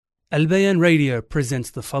Al Bayan Radio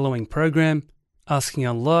presents the following program, asking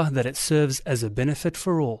Allah that it serves as a benefit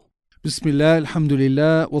for all. بسم الله الحمد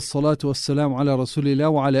لله والصلاة والسلام على رسول الله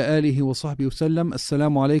وعلى آله وصحبه وسلم.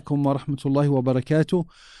 السلام عليكم ورحمة الله وبركاته.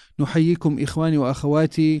 نحييكم إخواني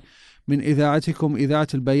وأخواتي من إذاعتكم إذاعة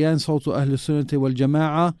البيان صوت أهل السنة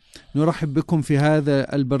والجماعة. نرحب بكم في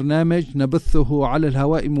هذا البرنامج نبثه على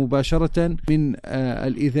الهواء مباشرة من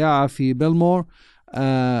الإذاعة في بلمور،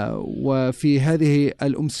 وفي هذه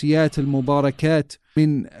الأمسيات المباركات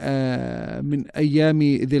من أيام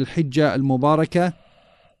ذي الحجة المباركة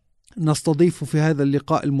نستضيف في هذا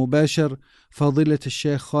اللقاء المباشر فضيلة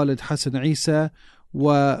الشيخ خالد حسن عيسى،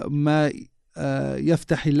 وما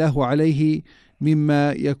يفتح الله عليه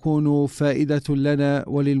مما يكون فائدة لنا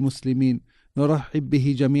وللمسلمين. نرحب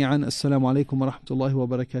به جميعا. السلام عليكم ورحمة الله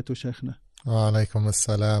وبركاته شيخنا. وعليكم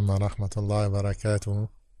السلام ورحمة الله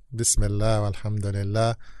وبركاته. بسم الله والحمد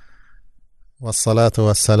لله والصلاة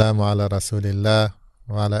والسلام على رسول الله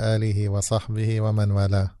وعلى آله وصحبه ومن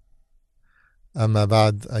والاه. أما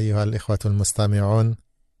بعد، أيها الإخوة المستمعون،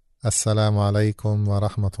 السلام عليكم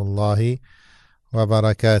ورحمة الله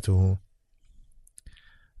وبركاته.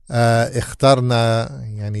 اخترنا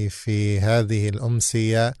في هذه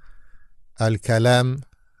الأمسية الكلام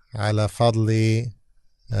على فضل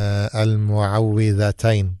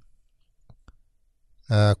المعوذتين،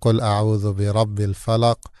 قل أعوذ برب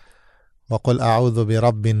الفلق وقل أعوذ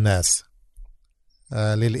برب الناس.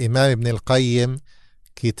 للإمام ابن القيم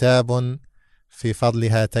كتاب في فضل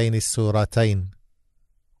هاتين السورتين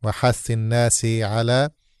وحث الناس على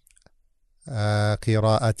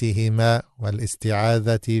قراءتهما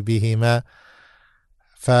والاستعاذة بهما.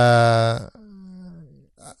 فابتدأ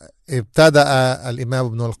الإمام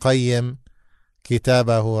ابن القيم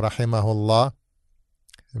كتابه رحمه الله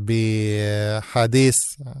بحديث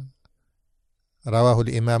رواه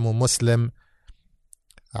الإمام مسلم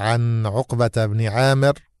عن عقبة بن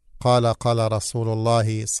عامر قال قال رسول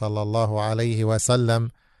الله صلى الله عليه وسلم: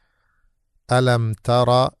 ألم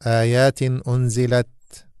تر آيات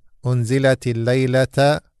أنزلت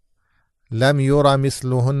الليلة لم ير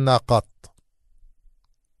مثلهن قط.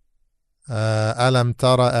 ألم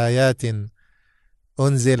تر آيات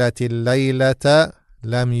أنزلت الليلة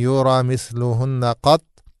لم ير مثلهن قط،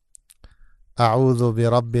 أعوذ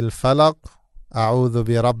برب الفلق، أعوذ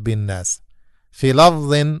برب الناس. في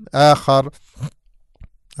لفظ آخر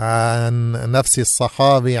عن نفس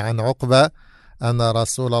الصحابي عن عقبة أن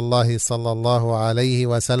رسول الله صلى الله عليه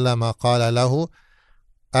وسلم قال له: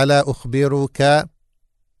 ألا أخبرك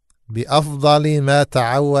بأفضل ما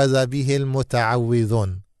تعوذ به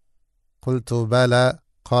المتعوذون؟ قلت: بلى.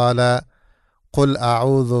 قال: قل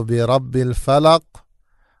أعوذ برب الفلق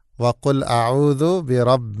وقل أعوذ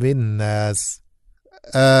برب الناس.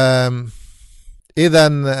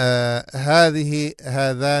 إذن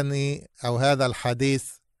هذا الحديث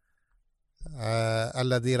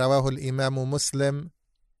الذي رواه الإمام مسلم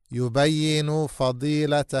يبين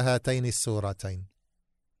فضيلة هاتين السورتين،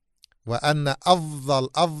 وأن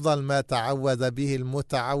أفضل ما تعوذ به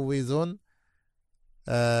المتعوذون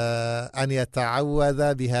أن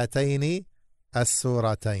يتعوذ بهاتين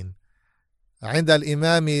السورتين. عند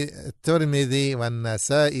الإمام الترمذي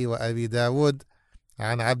والنسائي وأبي داود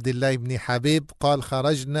عن عبد الله بن حبيب قال: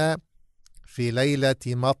 خرجنا في ليلة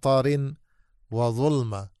مطر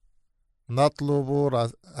وظلمة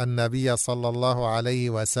نطلب النبي صلى الله عليه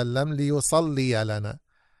وسلم ليصلي لنا،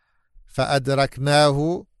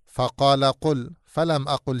 فأدركناه فقال: قل، فلم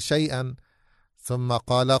أقل شيئا، ثم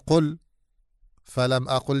قال: قل، فلم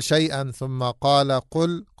أقل شيئا، ثم قال: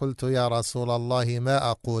 قل. قلت: يا رسول الله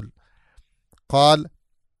ما أقول؟ قال: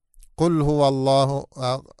 قل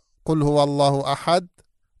هو الله أحد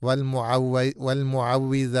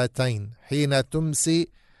والمعوذتين حين تمسي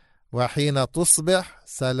وحين تصبح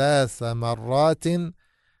 3 مرات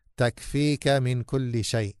تكفيك من كل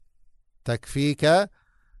شيء. تكفيك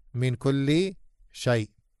من كل شيء.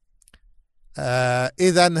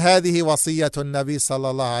 إذن هذه وصية النبي صلى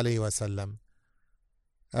الله عليه وسلم.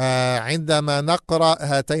 عندما نقرأ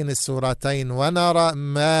هاتين السورتين ونرى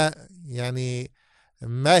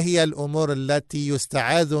ما هي الأمور التي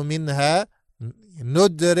يستعاذ منها،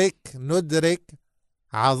 ندرك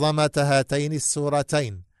عظمة هاتين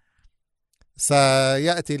السورتين.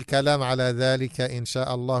 سيأتي الكلام على ذلك إن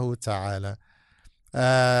شاء الله تعالى.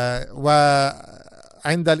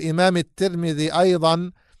 وعند الإمام الترمذي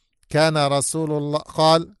أيضا كان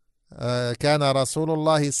رسول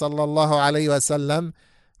الله صلى الله عليه وسلم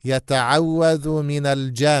يتعوذ من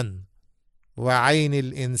الجان وعين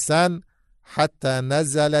الإنسان حتى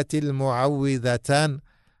نزلت المعوذتان،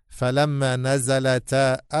 فلما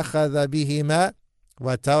نزلتا أخذ بهما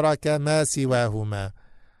وترك ما سواهما.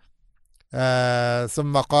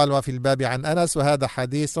 ثم قال وفي الباب عن أنس وهذا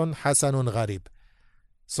حديث حسن غريب.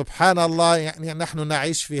 سبحان الله، يعني نحن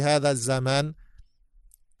نعيش في هذا الزمان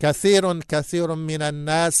كثير من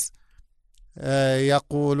الناس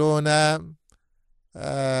يقولون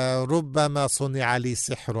ربما صنع لي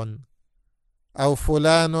سحر، أو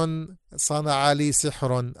فلان صنع لي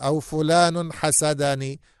سحر، أو فلان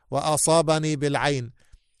حسدني وأصابني بالعين.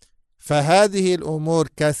 فهذه الأمور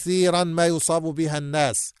كثيرا ما يصاب بها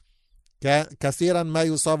الناس،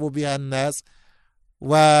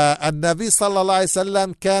 والنبي صلى الله عليه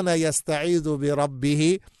وسلم كان يستعيذ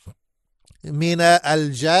بربه من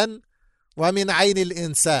الجن ومن عين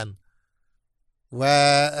الإنسان،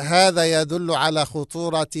 وهذا يدل على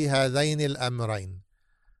خطورة هذين الأمرين.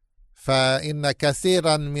 فإن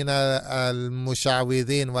كثيرا من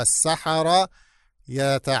المشعوذين والسحرة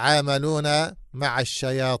يتعاملون مع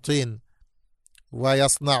الشياطين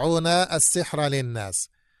ويصنعون السحر للناس.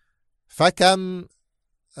 فكم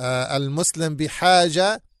المسلم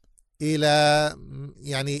بحاجة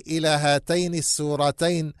إلى هاتين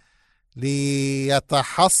السورتين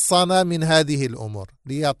ليتحصن من هذه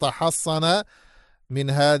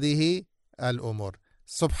الأمور.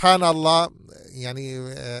 سبحان الله، يعني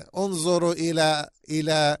انظروا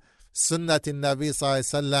إلى سنة النبي صلى الله عليه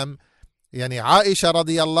وسلم. يعني عائشة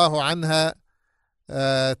رضي الله عنها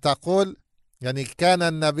تقول يعني كان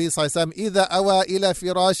النبي صلى الله عليه وسلم إذا أوى إلى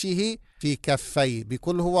فراشه في كفيه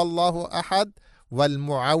بقل هو الله أحد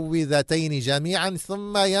والمعوذتين جميعا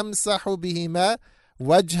ثم يمسح بهما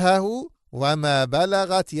وجهه وما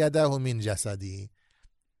بلغت يده من جسده.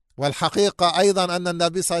 والحقيقة أيضا أن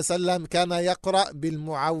النبي صلى الله عليه وسلم كان يقرأ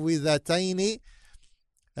بالمعوذتين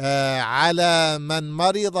على من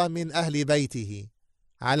مرض من أهل بيته،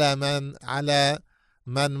 على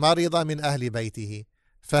من مرض من أهل بيته.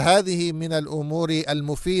 فهذه من الأمور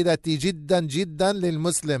المفيدة جدا جدا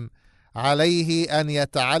للمسلم، عليه أن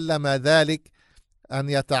يتعلم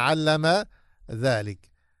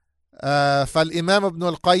ذلك. فالإمام ابن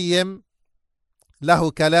القيم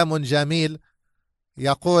له كلام جميل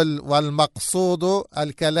يقول: والمقصود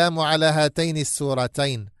الكلام على هاتين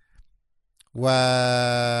السورتين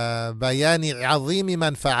وبيان عظيم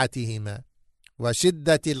منفعتهما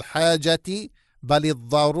وشدة الحاجة بل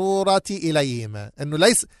الضرورة إليهما. أنه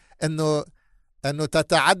ليس أنه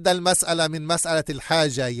تتعدى المسألة من مسألة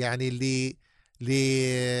الحاجة، يعني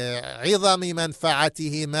لعظم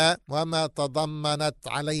منفعتهما وما تضمنت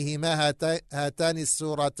عليهما هاتان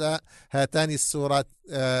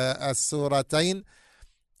السورتين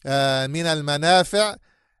من المنافع،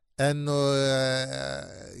 أنه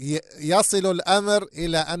يصل الأمر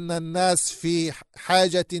إلى أن الناس في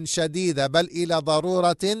حاجة شديدة بل إلى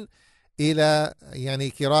ضرورة إلى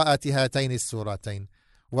قراءة هاتين السورتين.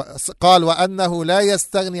 قال: وأنه لا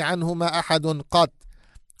يستغني عنهما أحد قط،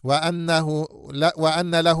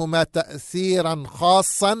 وأن لهما تأثيرا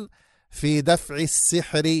خاصا في دفع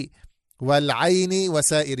السحر والعين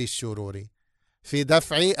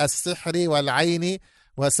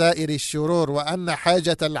وسائر الشرور، وأن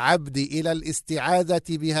حاجة العبد إلى الاستعاذة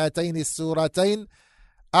بهاتين السورتين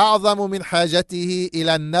أعظم من حاجته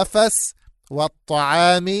إلى النفس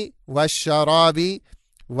والطعام والشراب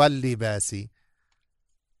واللباس.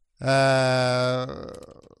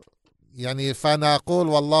 فنقول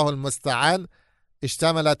والله المستعان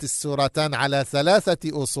اشتملت السورتان على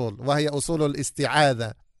 3 أصول، وهي أصول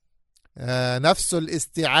الاستعاذة. نفس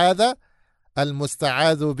الاستعاذة،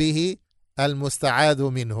 المستعاذ به، المستعاذ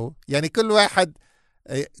منه. يعني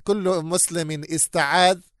كل مسلم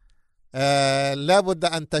استعاذ لابد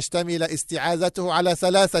أن تشتمل استعاذته على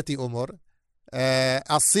 3 أمور.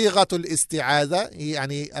 الصيغة الاستعاذة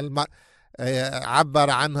عبر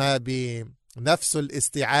عنها بنفس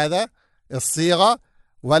الاستعاذة الصيغة،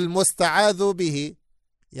 والمستعاذ به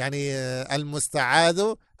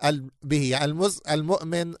المستعاذ به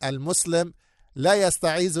المؤمن المسلم لا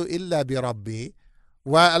يستعيذ إلا بربه.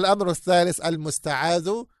 والأمر الثالث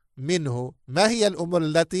المستعاذ منه، ما هي الأمور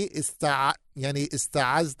التي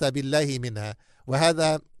استعذت بالله منها،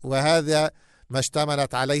 وهذا ما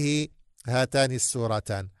اشتملت عليه هاتان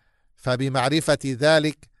السورتان. فبمعرفة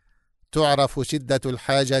ذلك تعرف شدة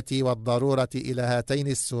الحاجة والضرورة إلى هاتين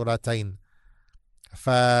السورتين.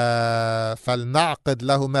 فلنعقد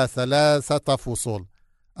لهما 3 فصول: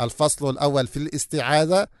 الفصل الأول في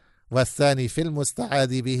الاستعاذة، والثاني في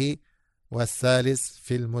المستعاذ به، والثالث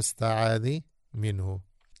في المستعاذ منه.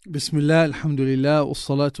 بسم الله، الحمد لله،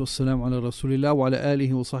 والصلاة والسلام على رسول الله وعلى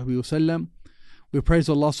آله وصحبه وسلم. We praise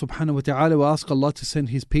Allah subhanahu wa ta'ala. We ask Allah to send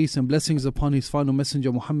His peace and blessings upon His final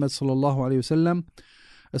messenger Muhammad sallallahu alayhi wa sallam.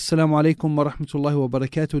 Assalamu alaikum wa rahmatullahi wa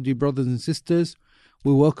barakatuh, dear brothers and sisters.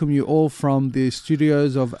 We welcome you all from the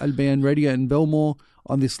studios of Al Bayan Radio in Belmore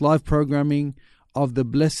on this live programming of the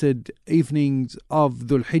blessed evenings of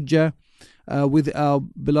Dhul Hijjah with our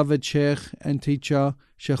beloved Sheikh and teacher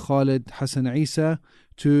Sheikh Khalid Hassan Isa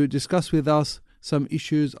to discuss with us some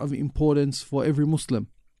issues of importance for every Muslim.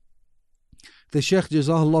 The Sheikh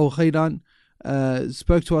Jazahullah Khairan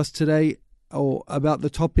spoke to us today about the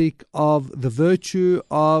topic of the virtue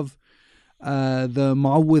of the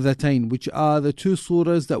Mu'awwidhatayn, which are the two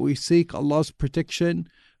surahs that we seek Allah's protection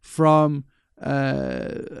from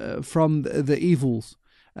the evils.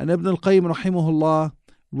 And Ibn al-Qayyim rahimahullah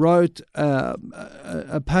wrote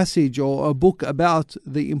a passage or a book about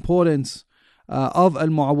the importance of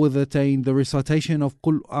al-Mu'awwidhatayn, the recitation of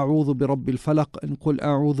Qul a'udhu bi rabbil falaq and Qul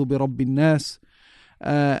a'udhu bi rabbin nas,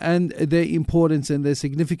 and their importance and their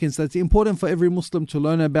significance. That's important for every Muslim to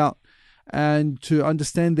learn about and to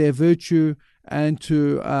understand their virtue and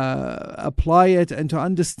to apply it and to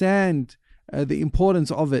understand the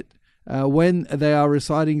importance of it when they are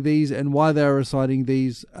reciting these and why they are reciting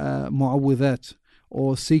these mu'awwidhat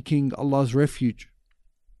or seeking Allah's refuge.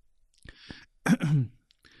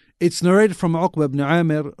 It's narrated from Uqba ibn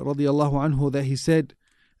Amir radiyallahu anhu that he said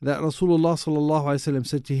that Rasulullah sallallahu alaihi wasallam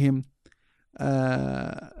said to him,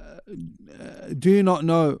 do you not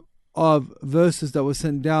know of verses that were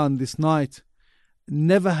sent down this night?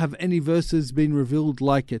 Never have any verses been revealed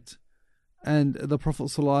like it. And the Prophet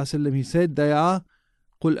ﷺ, he said, they are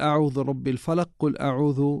قُلْ أَعُوذُ رَبِّ الْفَلَقِ قُلْ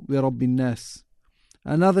أَعُوذُ بِرَبِّ النَّاسِ.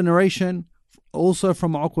 Another narration also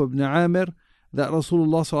from Uqba ibn Amir that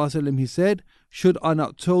Rasulullah ﷺ, he said, should I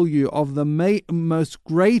not tell you of the most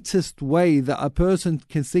greatest way that a person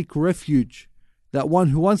can seek refuge, that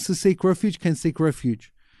one who wants to seek refuge can seek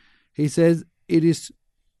refuge? He says it is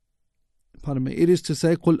to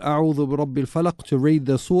say قُلْ أَعُوذُ بِرَبِّ الْفَلَقِ, to read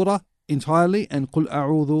the surah entirely, and قُلْ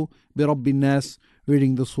أَعُوذُ بِرَبِّ النَّاسِ,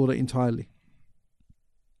 reading the surah entirely.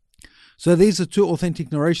 So these are two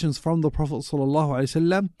authentic narrations from the Prophet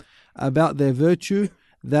ﷺ about their virtue,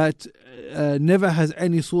 that never has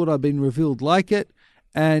any surah been revealed like it,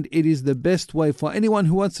 and it is the best way for anyone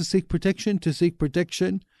who wants to seek protection by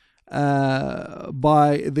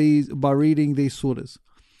reading these surahs.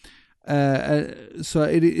 So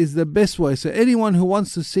it is the best way. So anyone who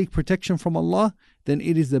wants to seek protection from Allah, then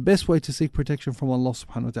it is the best way to seek protection from Allah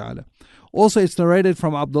subhanahu wa ta'ala. Also, it's narrated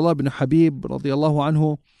from Abdullah ibn Habib radiyallahu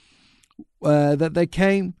anhu that they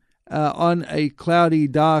came on a cloudy,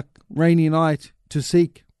 dark, rainy night to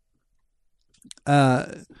seek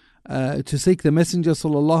the Messenger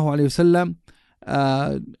sallallahu alaihi wasallam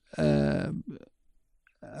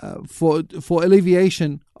for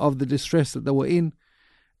alleviation of the distress that they were in.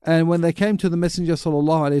 And when they came to the Messenger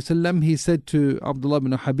sallallahu alaihi wasallam, he said to Abdullah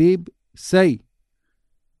ibn Habib, say.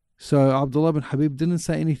 So Abdullah ibn Habib didn't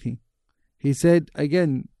say anything. He said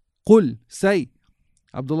again, Qul, say.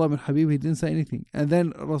 Abdullah ibn Habib, he didn't say anything. And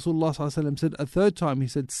then Rasulullah sallallahu alaihi wasallam said a third time, he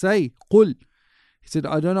said, say, Qul. He said,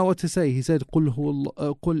 I don't know what to say. He said, Qul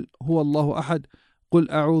huwa Allahu ahad, Qul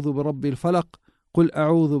a'udhu bi rabbil falaq, Qul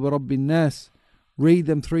a'udhu bi rabbin nas. Read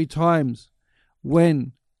them 3 times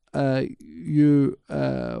when you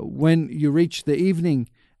reach the evening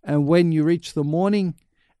and when you reach the morning,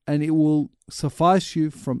 and it will suffice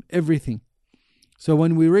you from everything. So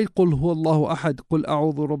when we read قُلْ هُوَ اللَّهُ أَحَدٌ قُلْ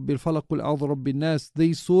أَعُوذُ رَبِّ الْفَلَقِ قُلْ أَعُوذُ رَبِّ النَّاسِ,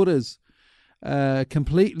 these surahs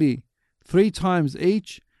completely 3 times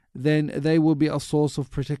each, then they will be a source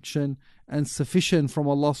of protection and sufficient from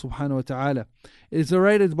Allah subhanahu wa ta'ala. It is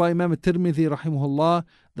narrated by Imam al-Tirmidhi rahimahullah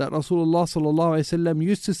that Rasulullah sallallahu alayhi wa sallam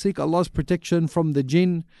used to seek Allah's protection from the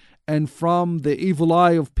jinn and from the evil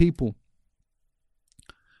eye of people.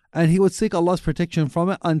 And he would seek Allah's protection from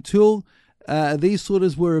it until these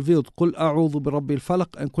surahs were revealed. قُلْ أَعُوذُ بِرَبِّ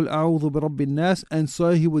الْفَلَقِ and قُلْ أَعُوذُ بِرَبِّ النَّاسِ. And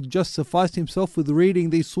so he would just suffice himself with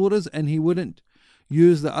reading these surahs, and he wouldn't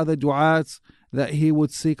use the other du'as that he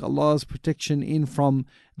would seek Allah's protection in from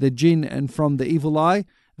the jinn and from the evil eye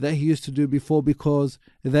that he used to do before, because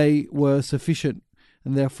they were sufficient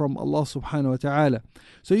and they're from Allah subhanahu wa ta'ala.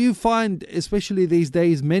 So you find, especially these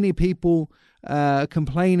days, many people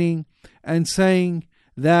complaining and saying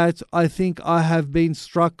that I think I have been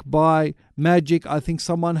struck by magic, I think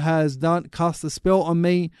someone has cast a spell on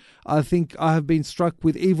me, I think I have been struck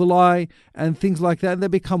with evil eye, and things like that. And they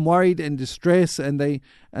become worried and distressed, and they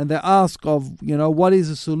ask of, what is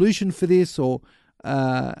the solution for this, or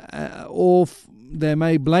they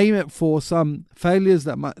may blame it for some failures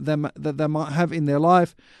that they might have in their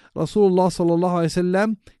life. Rasulullah sallallahu alaihi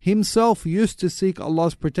wasallam himself used to seek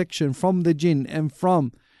Allah's protection from the jinn and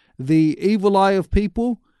from the evil eye of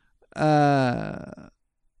people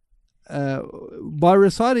by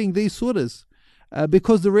reciting these surahs.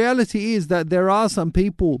 Because the reality is that there are some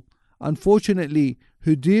people, unfortunately,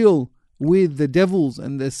 who deal with the devils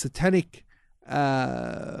and the satanic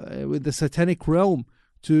realm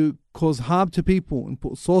to cause harm to people and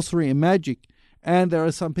put sorcery and magic. And there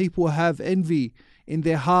are some people who have envy in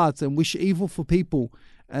their hearts and wish evil for people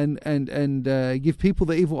and give people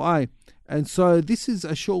the evil eye. And so this is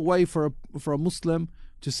a sure way for a Muslim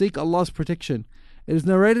to seek Allah's protection. It is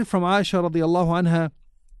narrated from Aisha radiallahu anha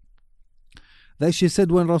that she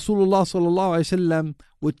said, when Rasulullah sallallahu alaihi wasallam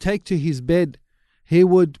would take to his bed, he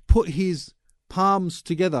would put his palms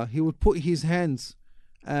together, he would put his hands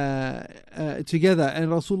together, and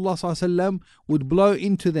Rasulullah sallallahu alaihi wasallam would blow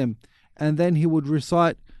into them, and then he would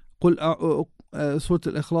recite Surah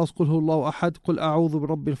Al-Ikhlas, قل هو الله أحد, قل أعوذ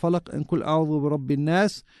برب الفلق, and قل أعوذ برب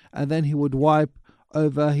الناس, and then he would wipe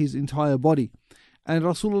over his entire body. And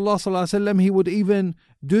Rasulullah sallallahu alaihi wasallam, he would even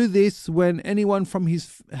do this when anyone from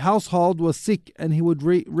his household was sick, and he would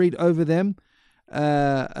read over them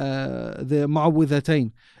the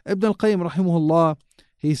Mu'awwidhatayn. Ibn al-Qayyim rahimahullah,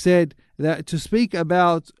 he said that to speak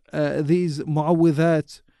about these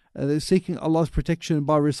Mu'awwidhat, seeking Allah's protection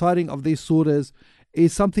by reciting of these surahs,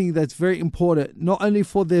 is something that's very important, not only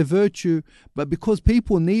for their virtue, but because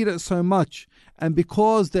people need it so much, and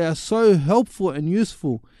because they are so helpful and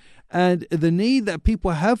useful, and the need that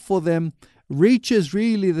people have for them reaches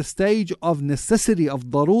really the stage of necessity, of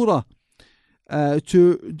darura,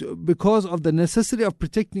 because of the necessity of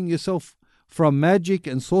protecting yourself from magic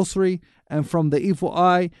and sorcery, and from the evil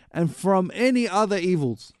eye, and from any other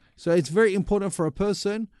evils. So it's very important for a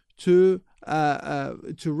person to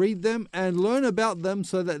read them and learn about them,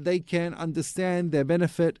 so that they can understand their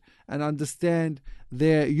benefit and understand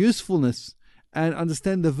their usefulness and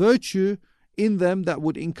understand the virtue in them that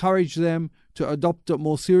would encourage them to adopt it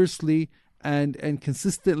more seriously and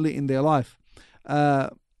consistently in their life.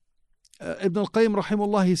 Ibn al-Qayyim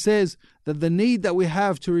rahimahullah, he says that the need that we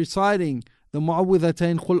have to reciting the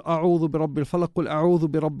Mu'awwidhatayn, قُلْ أَعُوذُ بِرَبِّ الْفَلَقِ قُلْ أَعُوذُ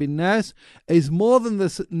بِرَبِّ النَّاسِ, is more than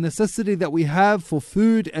the necessity that we have for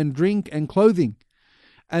food and drink and clothing.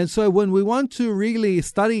 And so when we want to really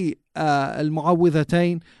study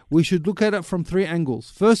al-Mu'awwidhatayn, we should look at it from three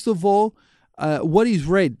angles. First of all, what is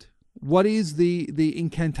read? What is the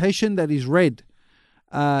incantation that is read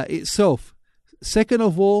itself? Second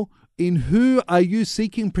of all, in who are you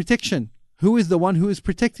seeking protection? Who is the one who is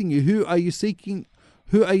protecting you? Who are you seeking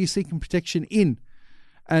protection in?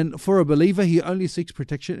 And for a believer, he only seeks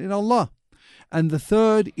protection in Allah. And the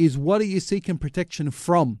third is, what are you seeking protection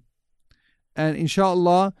from? And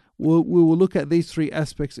inshallah, we will look at these three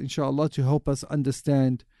aspects, inshallah, to help us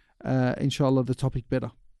understand, inshallah, the topic better.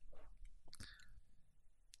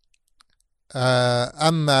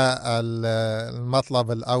 أما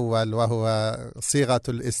المطلب الأول وهو صيغة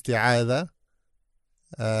الاستعاذة،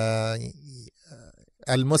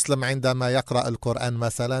 المسلم عندما يقرأ القرآن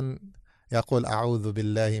مثلا يقول أعوذ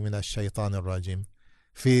بالله من الشيطان الرجيم.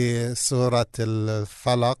 في سورة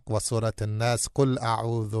الفلق وسورة الناس قل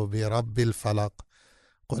أعوذ برب الفلق،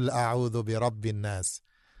 قل أعوذ برب الناس.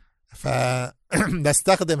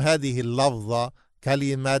 فنستخدم هذه اللفظة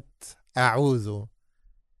كلمة أعوذ،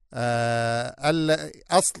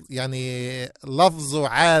 الأصل يعني لفظ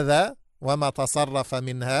عاذ وما تصرف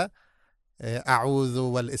منها أعوذ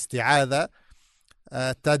والاستعاذة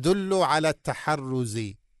تدل على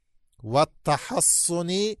التحرز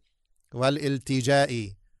والتحصن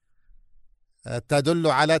والالتجاء، تدل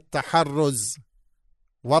على التحرز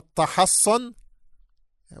والتحصن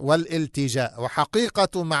والالتجاء.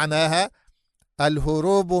 وحقيقة معناها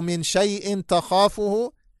الهروب من شيء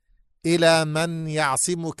تخافه إلى من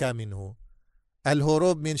يعصمك منه،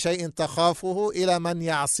 الهروب من شيء تخافه إلى من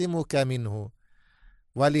يعصمك منه.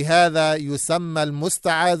 ولهذا يسمى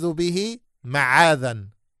المستعاذ به معاذا،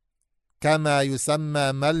 كما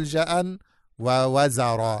يسمى ملجأ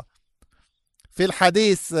ووزرا. في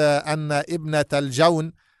الحديث أن ابنة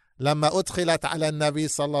الجون لما أدخلت على النبي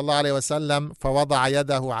صلى الله عليه وسلم فوضع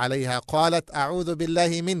يده عليها قالت أعوذ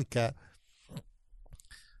بالله منك،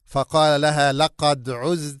 فقال لها لقد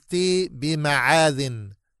عزت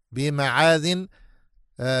بمعاذ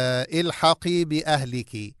الحقي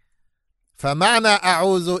بأهلك. فمعنى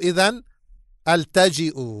أعوذ إذن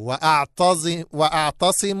ألتجئ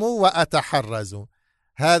وأعتصم وأتحرز.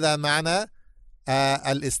 هذا معنى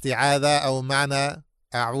الاستعاذة أو معنى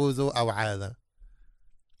أعوذ أو عاذ.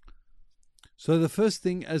 So the first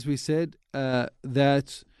thing, as we said,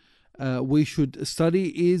 that we should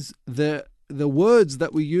study is the words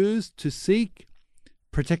that we use to seek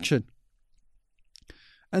protection.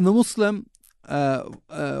 And the Muslim,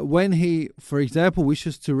 when he, for example,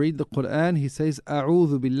 wishes to read the Quran, he says,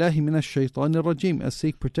 أعوذ بالله من الشيطان الرجيم, I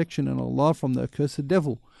seek protection in Allah from the accursed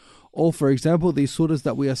devil. Or, for example, these surahs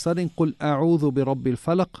that we are studying, قُلْ أَعُوذُ بِرَبِّ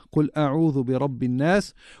الْفَلَقِ قُلْ أَعُوذُ بِرَبِّ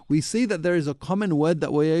النَّاسِ, we see that there is a common word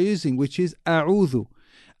that we are using, which is أَعُوذُ.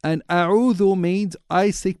 And أَعُوذُ means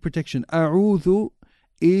I seek protection. أَعُوذُ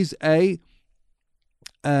is a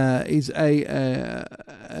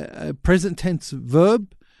present tense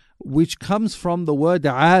verb which comes from the word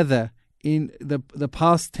عَاذَ in the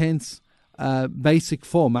past tense basic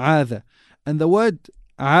form, عَاذَ. And the word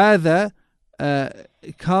عَاذَ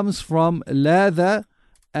comes from latha,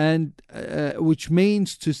 and which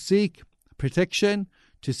means to seek protection,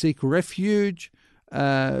 to seek refuge,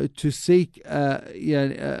 to seek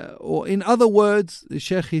or in other words, the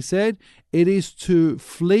Shaykh, he said, it is to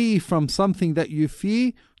flee from something that you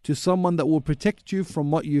fear to someone that will protect you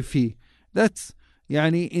from what you fear. That's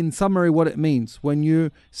in summary what it means when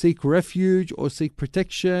you seek refuge or seek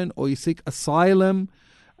protection or you seek asylum,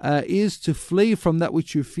 is to flee from that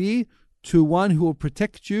which you fear to one who will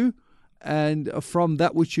protect you, and from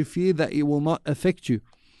that which you fear that it will not affect you.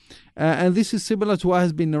 And this is similar to what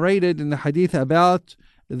has been narrated in the hadith about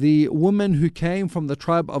the woman who came from the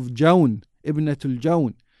tribe of Jawn, Ibnatul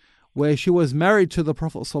Jawn, where she was married to the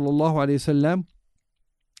Prophet ﷺ.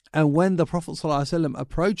 And when the Prophet ﷺ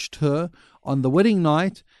approached her on the wedding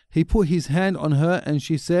night, he put his hand on her and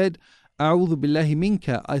she said, أعوذ بالله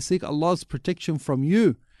منك, I seek Allah's protection from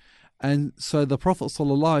you. And so the Prophet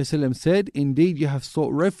ﷺ said, indeed you have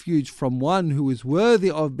sought refuge from one who is worthy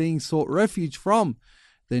of being sought refuge from,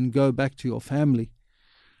 then go back to your family.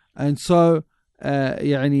 And so the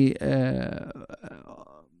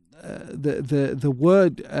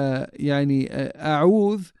word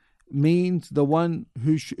أعوذ means the one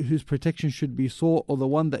whose protection should be sought, or the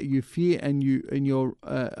one that you fear, and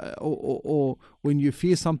or when you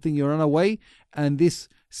fear something you run away. And this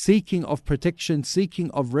seeking of protection, seeking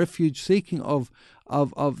of refuge, seeking of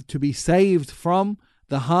to be saved from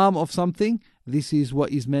the harm of something, this is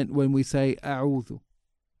what is meant when we say أعوذ.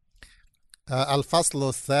 الفصل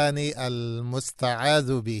الثاني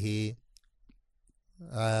المستعاذ به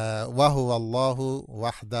وهو الله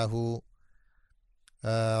وحده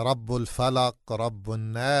رب الفلق رب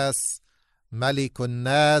الناس ملك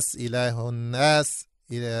الناس إله الناس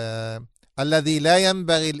الذي لا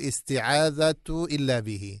ينبغي الاستعاذة إلا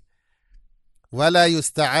به، ولا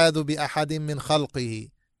يستعاذ بأحد من خلقه،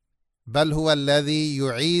 بل هو الذي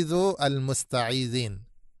يعيذ المستعيذين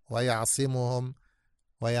ويعصمهم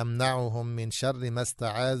ويمنعهم من شر ما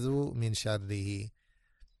استعاذوا من شره.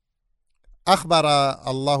 أخبر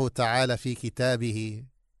الله تعالى في كتابه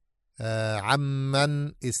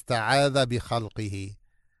عمن استعاذ بخلقه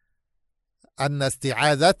أن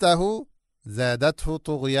استعاذته زادته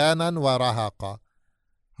طغيانا ورهقا.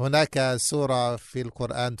 هناك سورة في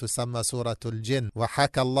القرآن تسمى سورة الجن،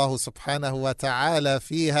 وحكى الله سبحانه وتعالى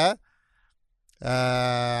فيها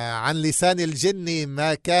عن لسان الجن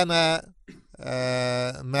ما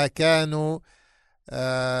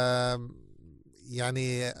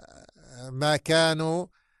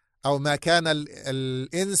كان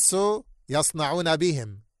الإنس يصنعون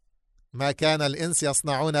بهم، ما كان الإنس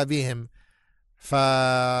يصنعون بهم.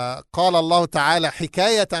 فقال الله تعالى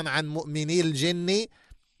حكاية عن مؤمني الجن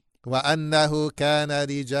وأنه كان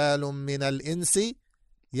رجال من الإنس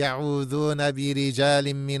يعوذون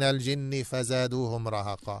برجال من الجن فزادوهم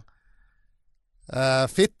رهقا.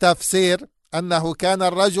 في التفسير أنه كان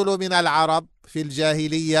الرجل من العرب في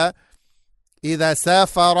الجاهلية إذا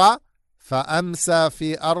سافر فأمسى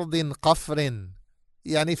في أرض قفر،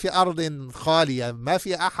 يعني في أرض خالية ما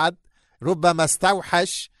في أحد، ربما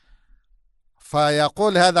استوحش،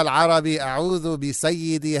 فيقول هذا العربي أعوذ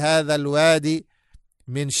بسيد هذا الوادي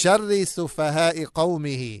من شر سفهاء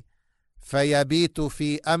قومه، فيبيت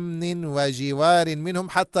في أمن وجوار منهم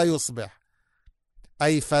حتى يصبح.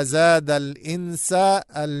 أي فزاد الإنس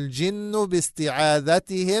الجن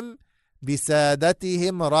باستعاذتهم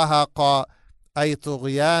بسادتهم رهقا، أي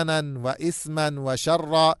طغيانا وإثما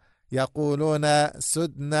وشرا، يقولون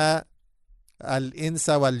سدنا الإنس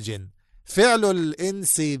والجن. فعل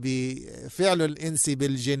الإنس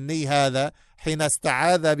بالجني هذا حين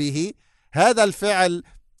استعاذ به، هذا الفعل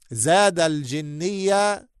زاد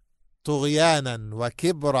الجنية طغيانا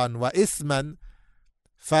وكبرا وإثما،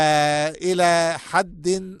 فإلى حد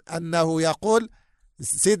أنه يقول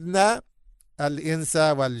سدنا الإنس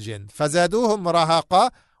والجن، فزادوهم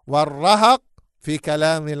رهقا. والرهق في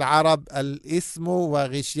كلام العرب الإثم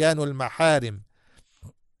وغشيان المحارم.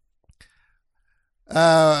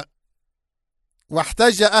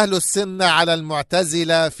 واحتج أهل السنة على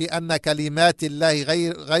المعتزلة في أن كلمات الله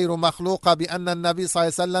غير مخلوقة بأن النبي صلى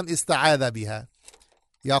الله عليه وسلم استعاذ بها.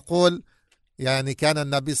 يقول يعني كان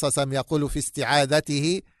النبي صلى الله عليه وسلم يقول في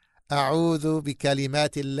استعاذته: أعوذ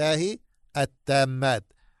بكلمات الله التامات،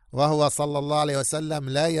 وهو صلى الله عليه وسلم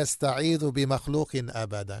لا يستعيذ بمخلوق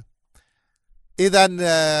أبدا. إذن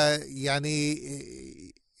يعني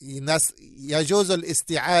يجوز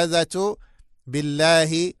الاستعاذة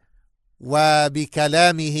بالله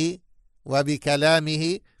وبكلامه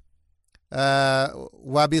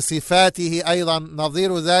وبصفاته أيضا.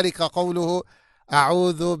 نظير ذلك قوله: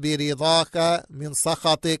 أعوذ برضاك من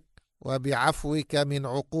سخطك وبعفوك من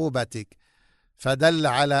عقوبتك، فدل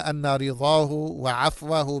على أن رضاه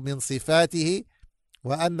وعفوه من صفاته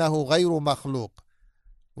وأنه غير مخلوق.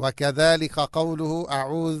 وكذلك قوله: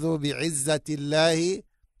 أعوذ بعزة الله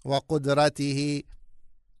وقدرته،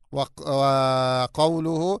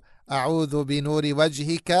 وقوله: أعوذ بنور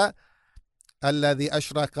وجهك الذي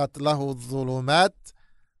أشرقت له الظلمات.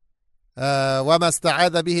 وما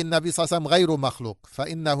استعاذ به النبي صلى الله عليه وسلم غير مخلوق،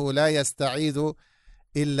 فإنه لا يستعيذ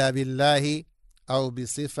إلا بالله أو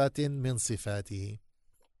بصفة من صفاته.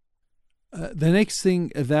 The next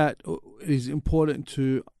thing that is important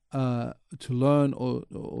to learn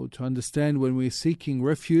or to understand when we're seeking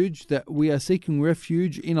refuge, that we are seeking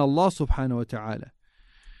refuge in Allah subhanahu wa ta'ala.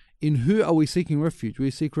 In who are we seeking refuge?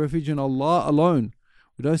 We seek refuge in Allah alone.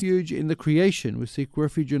 We don't seek refuge in the creation. We seek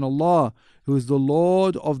refuge in Allah, who is the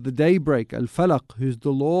Lord of the daybreak, Al-Falaq, who is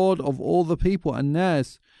the Lord of all the people,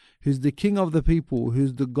 An-Nas, who is the King of the people, who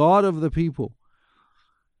is the God of the people.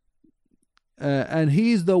 And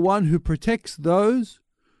He is the one who protects those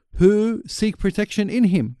who seek protection in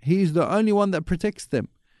Him. He is the only one that protects them.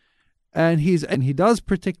 And He does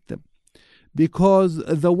protect them. Because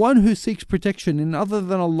the one who seeks protection in other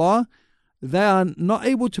than Allah, they are not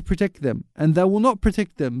able to protect them, and they will not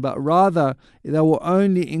protect them, but rather they will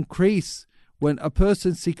only increase. When a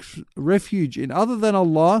person seeks refuge in other than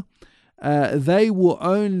Allah, they will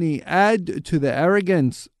only add to the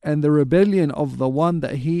arrogance and the rebellion of the one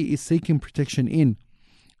that he is seeking protection in.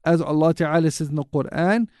 As Allah Ta'ala says in the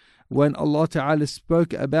Quran, when Allah Ta'ala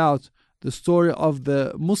spoke about the story of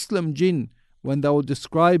the Muslim jinn, when they were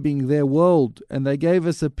describing their world, and they gave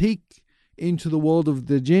us a peek into the world of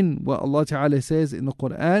the jinn, what Allah Ta'ala says in the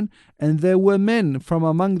Quran: and there were men from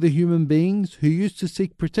among the human beings who used to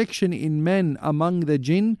seek protection in men among the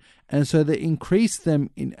jinn, and so they increased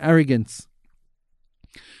them in arrogance.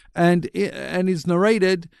 And it's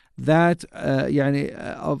narrated that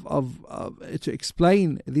to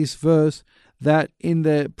explain this verse, that in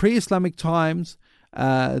the pre-Islamic times,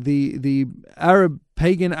 the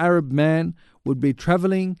pagan Arab man would be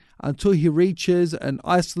traveling until he reaches an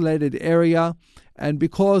isolated area, and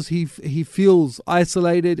because he feels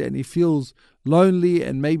isolated and he feels lonely,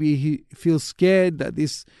 and maybe he feels scared that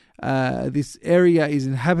this area is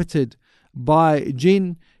inhabited by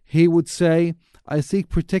jinn, he would say, I seek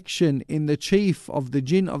protection in the chief of the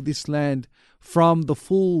jinn of this land from the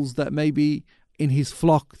fools that may be in his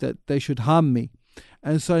flock, that they should harm me.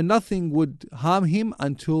 And so nothing would harm him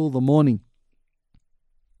until the morning.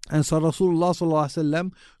 And so Rasulullah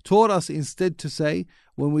ﷺ taught us instead to say,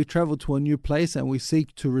 when we travel to a new place and we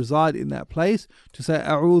seek to reside in that place, to say,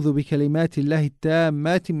 أعوذ بكلمات الله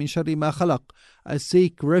التامات من شر ما خلق. I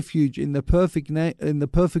seek refuge in the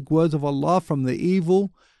perfect words of Allah from the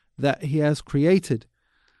evil that He has created.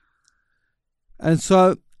 And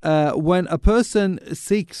so when a person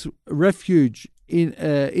seeks refuge in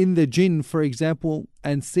the jinn, for example,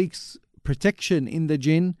 and seeks protection in the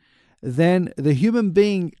jinn, then the human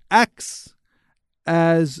being acts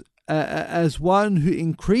as one who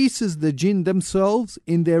increases the jinn themselves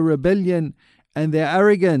in their rebellion and their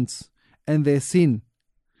arrogance and their sin.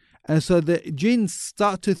 And so the jinns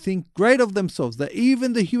start to think great of themselves, that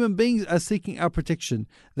even the human beings are seeking our protection.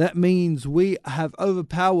 That means we have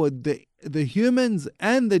overpowered the humans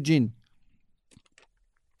and the jinn.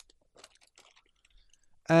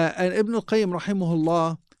 And Ibn al-Qayyim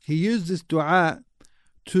rahimahullah, he used this dua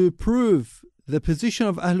to prove the position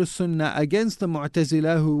of Ahlul Sunnah against the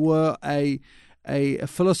Mu'tazila, who were a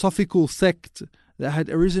philosophical sect that had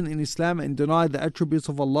arisen in Islam and denied the attributes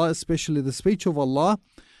of Allah, especially the speech of Allah.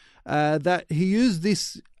 That he used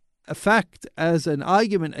this fact as an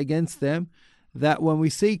argument against them, that when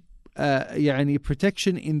we seek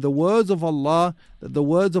protection in the words of Allah, that the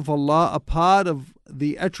words of Allah are part of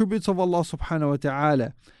the attributes of Allah subhanahu wa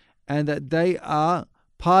ta'ala, and that they are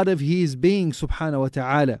part of His being subhanahu wa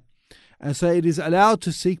ta'ala. And so it is allowed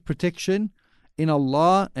to seek protection in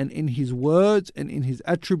Allah and in His words and in His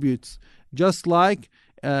attributes, just like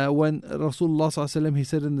when Rasulullah ﷺ, he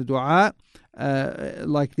said in the dua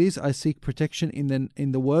like this, I seek protection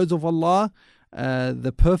in the words of Allah,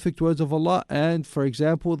 the perfect words of Allah. And for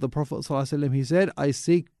example, the Prophet ﷺ, he said, I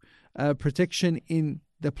seek protection in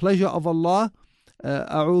the pleasure of Allah.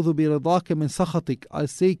 أعوذ برضاك من سخطك. I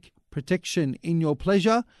seek protection in your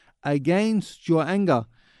pleasure against your anger.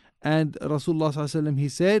 And Rasulullah ﷺ, he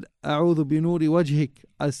said, أعوذ بنور وجهك.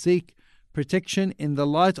 I seek protection in the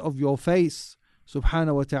light of your face,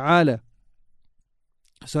 subhanahu wa ta'ala.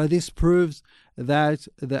 So this proves that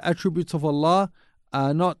the attributes of Allah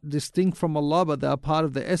are not distinct from Allah, but they are part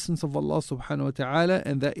of the essence of Allah subhanahu wa ta'ala,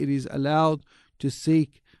 and that it is allowed to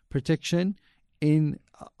seek protection in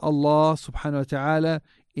Allah subhanahu wa ta'ala,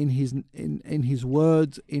 in his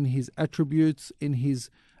words, in his attributes, in his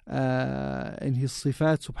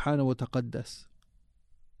صفات subhanahu wa taqaddas.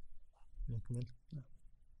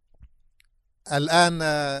 الآن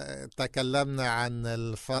تكلمنا عن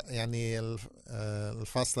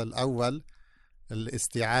الفصل الأول،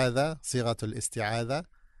 الاستعاذة، صيغة الاستعاذة،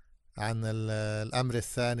 عن الأمر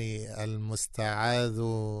الثاني المستعاذ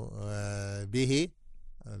به،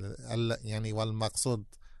 والمقصود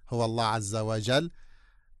هو الله عز وجل.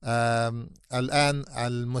 الآن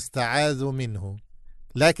المستعاذ منه.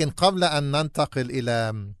 لكن قبل أن ننتقل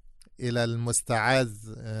إلى المستعاذ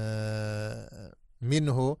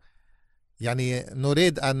منه،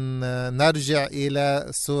 نريد أن نرجع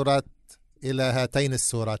إلى هاتين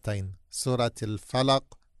السورتين، سورة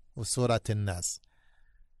الفلق وسورة الناس.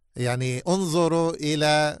 انظروا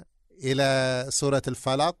إلى سورة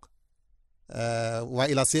الفلق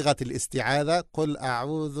وإلى صيغة الاستعاذة، قل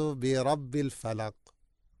أعوذ برب الفلق،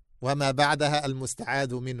 وما بعدها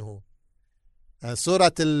المستعاذ منه.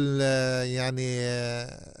 سورة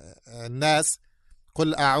الناس،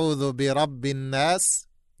 قل أعوذ برب الناس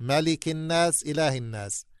ملك الناس إله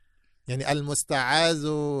الناس. المستعاذ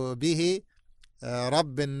به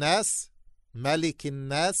رب الناس ملك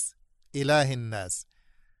الناس إله الناس.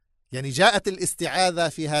 جاءت الاستعاذة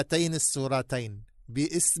في هاتين السورتين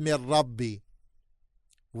باسم الرب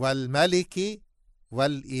والملك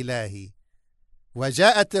والإله،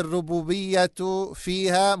 وجاءت الربوبية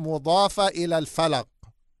فيها مضافة إلى الفلق،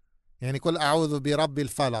 قل أعوذ برب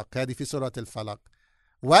الفلق، هذه في سورة الفلق.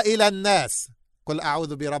 وإلى الناس، قل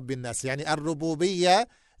أعوذ برب الناس، الربوبية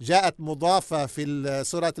جاءت مضافة في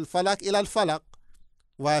سورة الفلق إلى الفلق،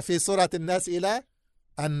 وفي سورة الناس إلى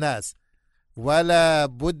الناس. ولا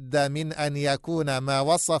بد من أن يكون ما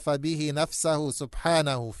وصف به نفسه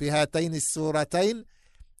سبحانه في هاتين السورتين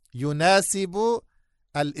يناسب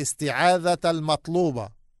الاستعاذة المطلوبة،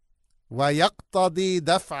 ويقتضي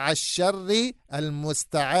دفع الشر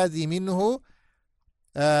المستعاذ منه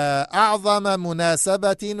أعظم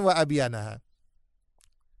مناسبة وأبينها.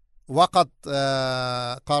 وقد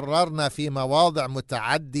قررنا في مواضع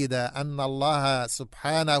متعددة أن الله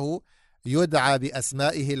سبحانه يدعى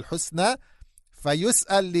بأسمائه الحسنى،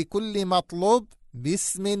 فيسأل لكل مطلوب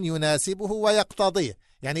باسم يناسبه ويقتضيه.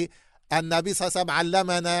 النبي صلى الله عليه وسلم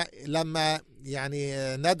علمنا لما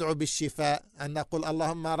ندعو بالشفاء أن نقول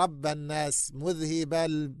اللهم رب الناس مذهب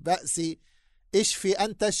البأس اشفي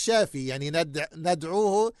أنت الشافي،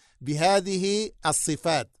 ندعوه بهذه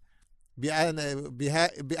الصفات،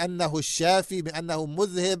 بأنه الشافي، بأنه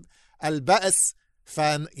مذهب البأس.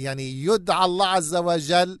 يدعى الله عز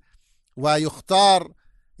وجل ويختار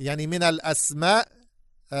من الأسماء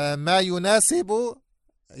ما يناسب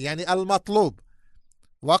المطلوب.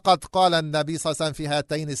 وقد قال النبي صلى الله عليه وسلم في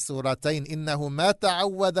هاتين السورتين إنه ما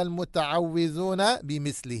تعوذ المتعوذون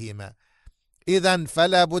بمثلهما. إذن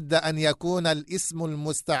فلا بد أن يكون الاسم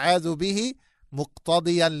المستعاذ به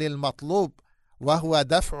مقتضيا للمطلوب، وهو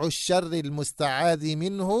دفع الشر المستعاذ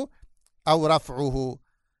منه أو رفعه.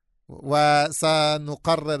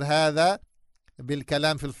 وسنقرر هذا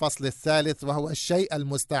بالكلام في الفصل الثالث، وهو الشيء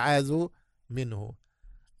المستعاذ منه.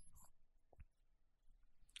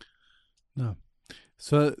 نعم.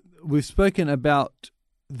 So we've spoken about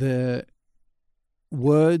the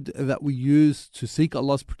word that we use to seek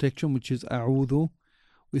Allah's protection, which is a'udhu.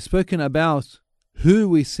 We've spoken about who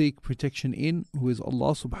we seek protection in, who is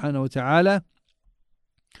Allah subhanahu wa ta'ala.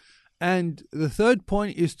 And the third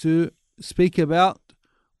point is to speak about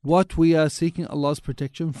what we are seeking Allah's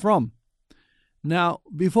protection from. Now,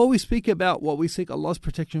 before we speak about what we seek Allah's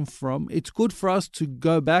protection from, it's good for us to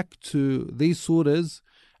go back to these surahs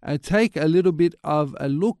and take a little bit of a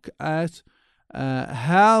look at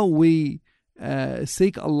how we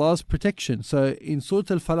seek Allah's protection. So in Surah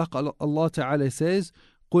Al-Falaq, Allah Ta'ala says,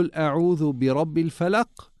 قُلْ أَعُوذُ بِرَبِّ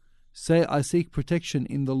الْفَلَقِ, say, I seek protection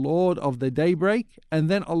in the Lord of the daybreak. And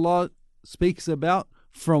then Allah speaks about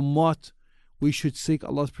from what we should seek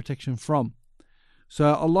Allah's protection from. So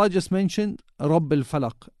Allah just mentioned Rabb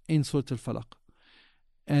al-Falaq in Surah Al-Falaq.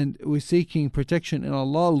 And we're seeking protection in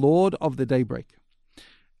Allah, Lord of the daybreak.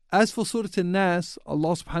 As for Surah An-Nas,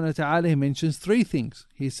 Allah subhanahu wa ta'ala mentions three things.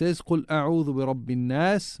 He says, قُلْ أَعُوذُ بِرَبِّ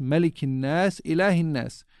النَّاسِ مَلِكِ النَّاسِ إِلَهِ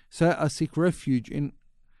النَّاسِ. So I seek refuge in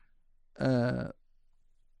the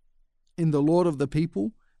Lord of the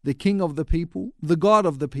people, the King of the people, the God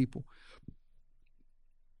of the people.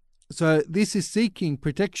 So this is seeking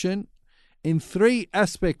protection in three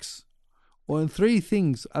aspects or in three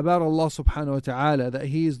things about Allah subhanahu wa ta'ala, that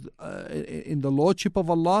He is in the Lordship of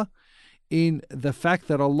Allah, in the fact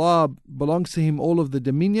that Allah belongs to Him all of the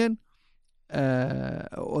dominion,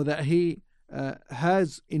 or that He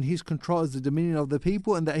has in His control is the dominion of the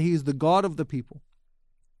people, and that He is the God of the people.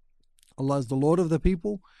 Allah is the Lord of the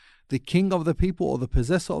people, the King of the people, or the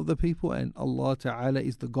possessor of the people, and Allah Ta'ala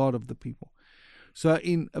is the God of the people. So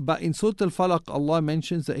in Surah Al-Falaq, Allah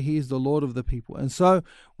mentions that He is the Lord of the people. And so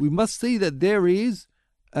we must see that there is,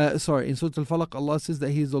 in Surah Al-Falaq, Allah says that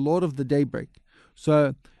He is the Lord of the daybreak.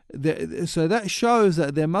 So that shows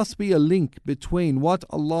that there must be a link between what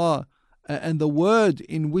Allah and the word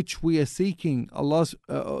in which we are seeking Allah's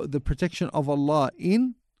the protection of Allah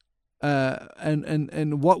in,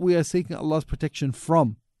 and what we are seeking Allah's protection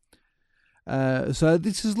from. So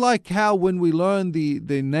this is like how when we learn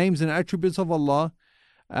the names and attributes of Allah,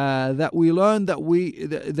 that we learn that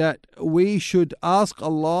we should ask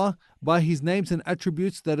Allah by His names and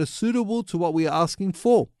attributes that are suitable to what we are asking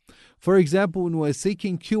for. For example, when we're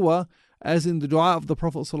seeking cure, as in the dua of the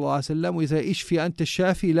Prophet ﷺ, we say, Ishfi anta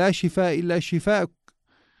shafi la shifa illa shifa'uk.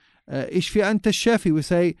 Ishfi anta shafi, we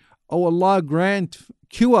say, oh Allah, grant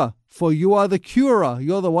cure, for you are the curer,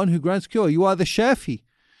 you're the one who grants cure, you are the shafi.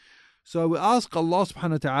 So we ask Allah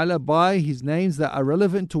subhanahu wa ta'ala by His names that are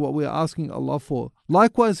relevant to what we are asking Allah for.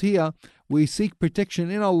 Likewise here, we seek protection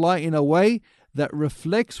in Allah in a way that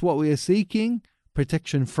reflects what we are seeking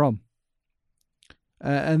protection from.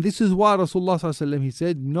 And this is why Rasulullah sallallahu alaihi wasallam, he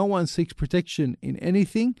said, no one seeks protection in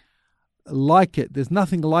anything like it. There's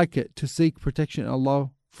nothing like it to seek protection in Allah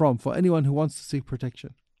from, for anyone who wants to seek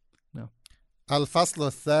protection. الفصل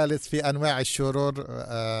الثالث في أنواع الشرور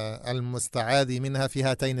المستعاذ منها في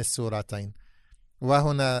هاتين السورتين.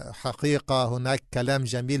 وهنا حقيقة هناك كلام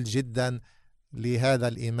جميل جدا لهذا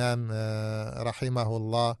الإمام رحمه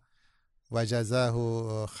الله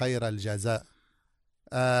وجزاه خير الجزاء.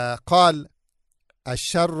 قال: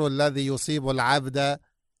 الشر الذي يصيب العبد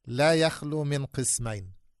لا يخلو من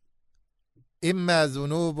قسمين: إما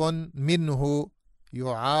ذنوب منه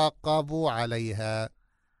يعاقب عليها.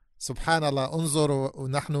 سبحان الله، انظروا،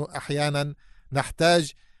 نحن أحيانا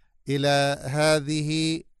نحتاج إلى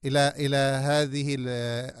هذه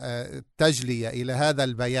التجلية، إلى هذا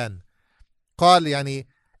البيان. قال يعني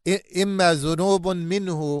إما ذنوب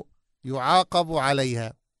منه يعاقب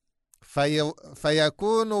عليها،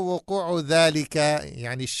 فيكون وقوع ذلك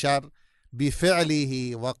يعني الشر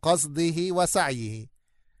بفعله وقصده وسعيه،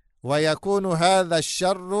 ويكون هذا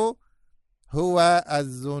الشر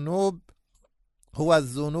هو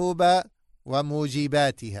الذنوب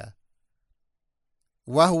وموجباتها،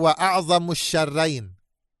 وهو أعظم الشرين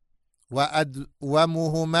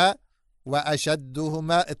وأدومهما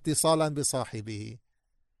وأشدهما اتصالا بصاحبه.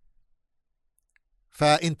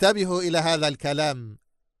 فانتبهوا إلى هذا الكلام،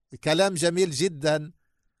 كلام جميل جدا.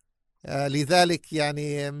 لذلك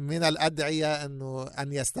يعني من الأدعية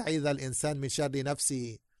أن يستعيذ الإنسان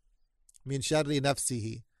من شر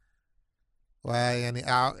نفسه ويعني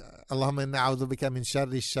اللهم إني أعوذ بك من شر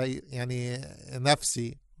الشيء يعني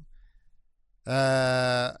نفسي.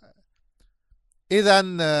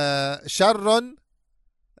 إذن شر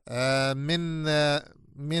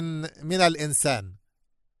من الإنسان،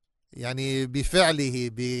 يعني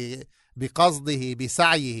بفعله بقصده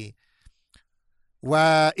بسعيه،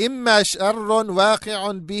 وإما شر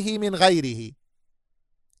واقع به من غيره،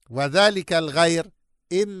 وذلك الغير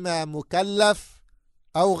إما مكلف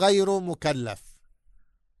أو غير مكلف،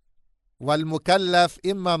 والمكلف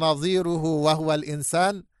إما نظيره وهو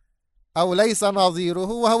الإنسان أو ليس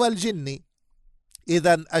نظيره وهو الجن.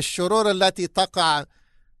 إذن الشرور التي تقع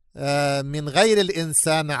من غير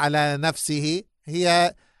الإنسان على نفسه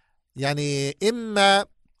هي يعني إما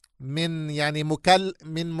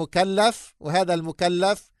من مكلف، وهذا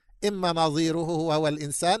المكلف إما نظيره وهو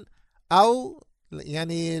الإنسان أو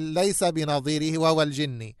يعني ليس بنظيره وهو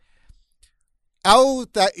الجن، أو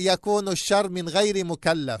يكون الشر من غير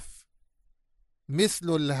مكلف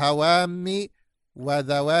مثل الهوام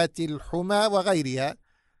وذوات الحمى وغيرها.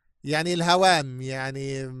 يعني الهوام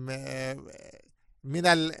يعني من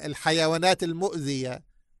الحيوانات المؤذية،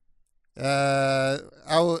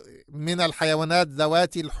 أو من الحيوانات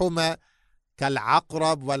ذوات الحمى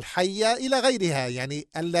كالعقرب والحية إلى غيرها، يعني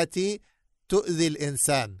التي تؤذي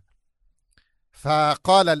الإنسان.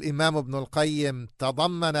 فقال الإمام ابن القيم: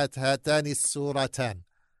 تضمنت هاتان السورتان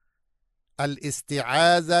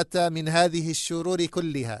الاستعاذة من هذه الشرور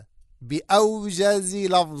كلها بأوجز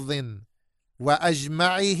لفظ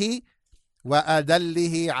وأجمعه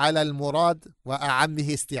وأدله على المراد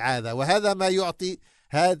وأعمه استعاذة. وهذا ما يعطي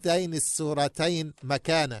هاتين السورتين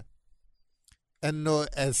مكانة، أنه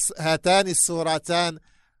هاتان السورتان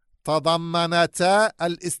تضمنتا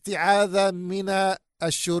الاستعاذة من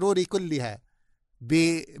الشرور كلها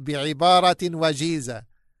بعبارة وجيزة،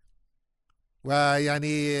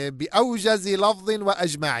 ويعني بأوجز لفظ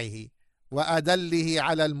وأجمعه وأدله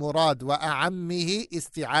على المراد وأعمه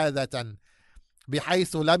استعاذة،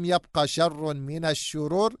 بحيث لم يبق شر من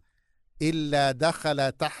الشرور إلا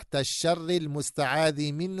دخل تحت الشر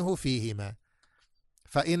المستعاذ منه فيهما.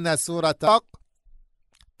 فإن سورة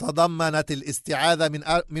تضمنت الاستعاذة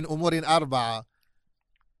من أمور 4،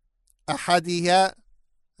 أحدها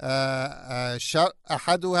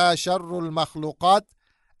شر المخلوقات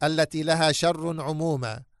التي لها شر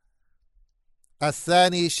عموما،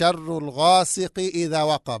 الثاني شر الغاسق إذا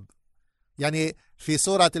وقب، يعني في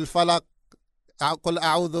سورة الفلق قل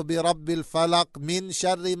أعوذ برب الفلق من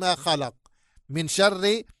شر ما خلق، من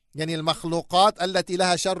شر يعني المخلوقات التي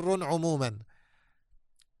لها شر عموما،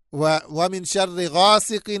 ومن شر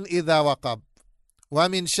غاسق إذا وقب،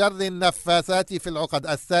 ومن شر النفاثات في العقد،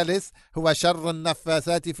 الثالث هو شر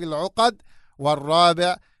النفاثات في العقد،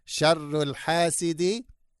 والرابع شر الحاسد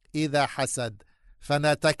إذا حسد.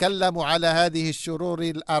 فنتكلم على هذه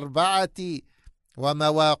الشرور 4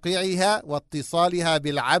 ومواقعها واتصالها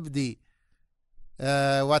بالعبد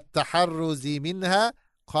والتحرز منها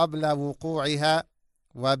قبل وقوعها،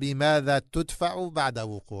 وبماذا تدفع بعد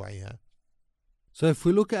وقوعها. So if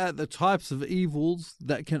we look at the types of evils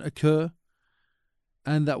that can occur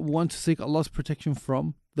and that we want to seek Allah's protection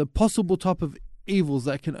from, the possible type of evils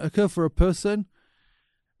that can occur for a person,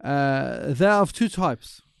 they are of 2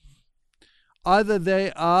 types. Either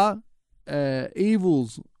they are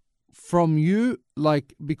evils from you,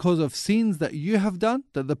 like because of sins that you have done,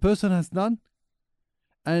 that the person has done,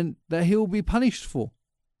 and that he will be punished for.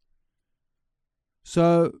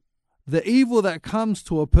 So the evil that comes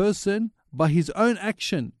to a person by his own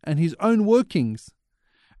action and his own workings,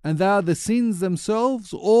 and they are the sins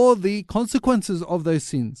themselves or the consequences of those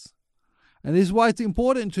sins. And this is why it's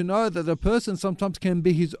important to know that the person sometimes can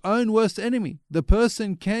be his own worst enemy. The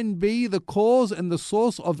person can be the cause and the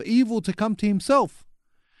source of evil to come to himself.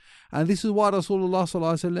 And this is why Rasulullah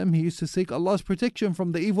ﷺ, he used to seek Allah's protection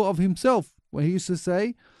from the evil of himself, where he used to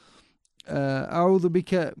say, أعوذ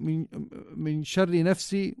بك من شر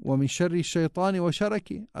نفسي ومن شر الشيطان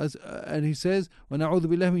وشركي. And he says, ونعوذ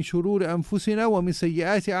بالله من شرور أنفسنا ومن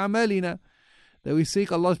سيئات أعمالنا. That we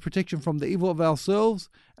seek Allah's protection from the evil of ourselves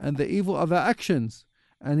and the evil of our actions.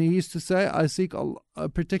 And he used to say, I seek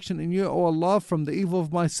protection in you, O Allah, from the evil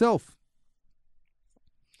of myself.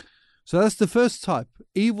 So that's the first type.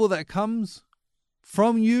 Evil that comes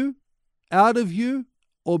from you, out of you,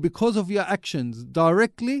 or because of your actions,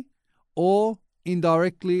 directly or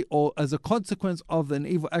indirectly, or as a consequence of an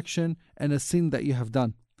evil action and a sin that you have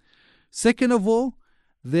done. Second of all,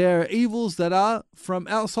 there are evils that are from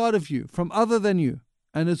outside of you, from other than you.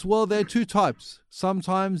 And as well, there are 2 types.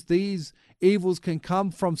 Sometimes these evils can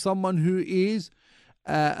come from someone who is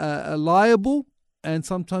liable, and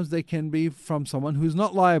sometimes they can be from someone who is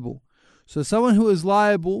not liable. So someone who is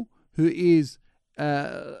liable, who is,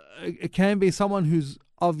 it can be someone who's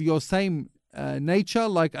of your same nature,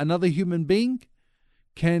 like another human being,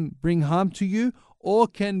 can bring harm to you, or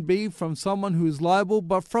can be from someone who is liable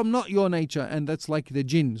but from not your nature, and that's like the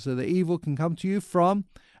jinn. So the evil can come to you from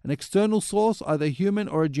an external source, either human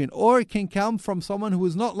or a jinn, or it can come from someone who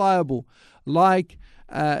is not liable, like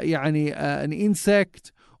an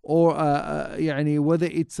insect, or whether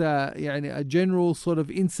it's a general sort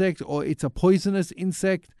of insect, or it's a poisonous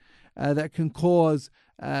insect that can cause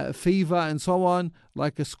fever and so on,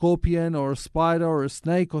 like a scorpion or a spider or a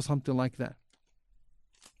snake or something like that.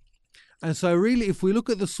 And so really, if we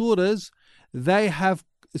look at the surahs, they have,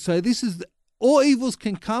 so this is, all evils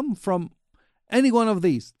can come from any one of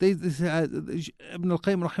these. Ibn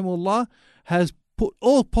al-Qayyim rahimahullah has put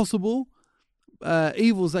all possible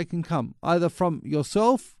evils that can come, either from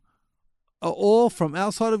yourself or from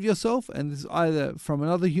outside of yourself, and this is either from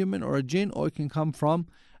another human or a jinn, or it can come from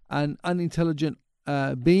an unintelligent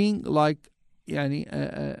being, like an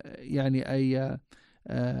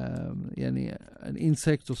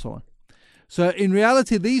insect or so on. So in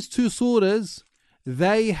reality, these 2 surahs,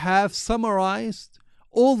 they have summarized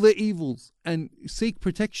all the evils and seek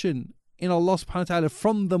protection in Allah subhanahu wa ta'ala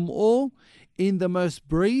from them all in the most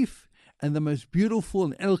brief and the most beautiful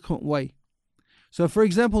and eloquent way. So for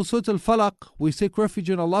example, Surah Al-Falaq, we seek refuge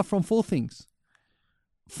in Allah from 4 things.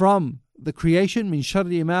 From the creation, min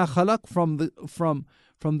sharri ma khalaq,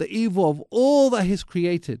 from the evil of all that He's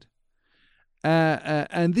created.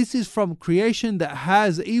 And this is from creation that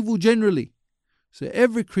has evil generally. So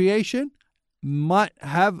every creation might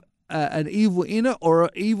have an evil in it, or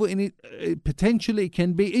evil in it potentially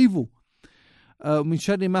can be evil. من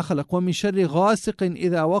شر ما خلق ومن شر غاسق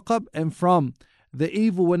إذا وقب, and from the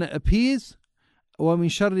evil when it appears. ومن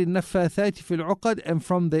شر النفاثات في العقد, and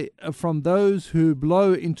from those who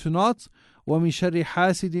blow into knots. ومن شر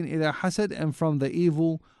حاسد إذا حسد, and from the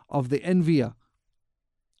evil of the envier.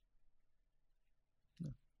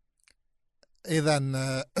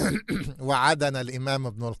 إذن وعدنا الإمام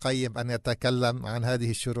ابن القيم أن يتكلم عن هذه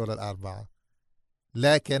الشرور الأربعة،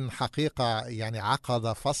 لكن حقيقة يعني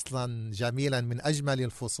عقد فصلا جميلا من أجمل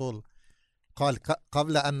الفصول. قال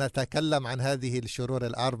قبل أن نتكلم عن هذه الشرور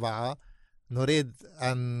الأربعة نريد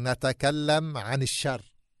أن نتكلم عن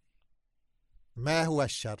الشر. ما هو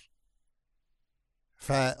الشر؟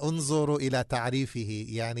 فانظروا إلى تعريفه،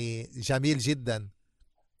 يعني جميل جدا.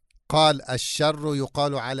 قال الشر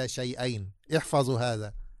يقال على شيئين، احفظوا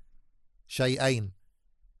هذا، شيئين: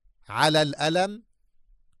 على الألم،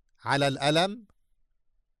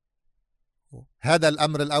 هذا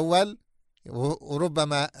الأمر الأول،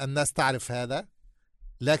 وربما الناس تعرف هذا،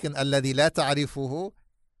 لكن الذي لا تعرفه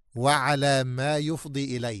وعلى ما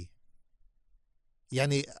يفضي إليه.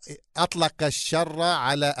 يعني أطلق الشر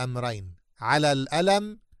على أمرين: على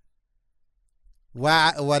الألم،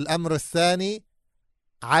 والأمر الثاني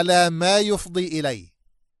على ما يفضي إليه،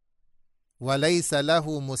 وليس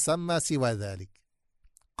له مسمى سوى ذلك.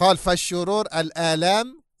 قال فالشرور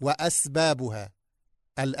الآلام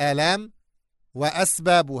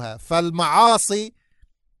وأسبابها، فالمعاصي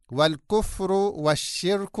والكفر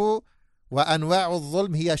والشرك وأنواع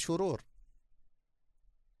الظلم هي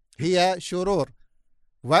شرور،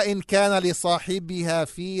 وإن كان لصاحبها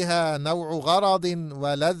فيها نوع غرض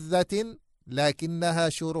ولذة لكنها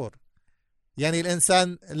شرور. يعني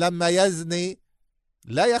الإنسان لما يزني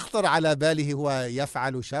لا يخطر على باله هو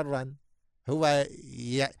يفعل شرا، هو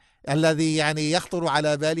الذي يعني يخطر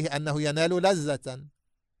على باله أنه ينال لذة،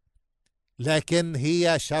 لكن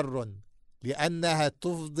هي شر لأنها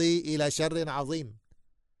تفضي إلى شر عظيم،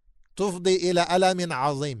 تفضي إلى ألم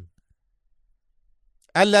عظيم.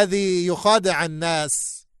 الذي يخادع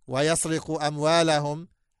الناس ويسرق أموالهم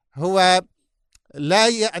هو لا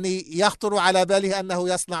يعني يخطر على باله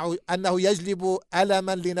أنه يجلب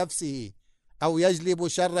ألما لنفسه أو يجلب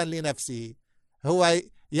شرا لنفسه، هو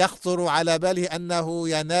يخطر على باله أنه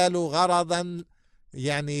ينال غرضا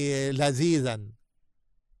يعني لذيذا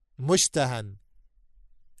مشتها.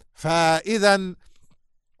 فإذا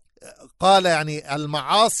قال يعني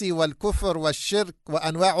المعاصي والكفر والشرك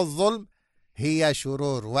وأنواع الظلم هي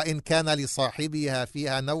شرور، وإن كان لصاحبها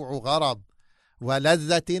فيها نوع غرض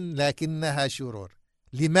ولذة لكنها شرور.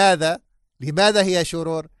 لماذا هي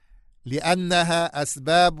شرور؟ لأنها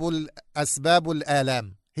أسباب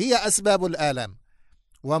الآلام، هي أسباب الآلام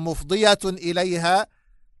ومفضية إليها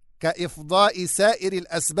كإفضاء سائر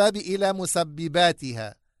الأسباب إلى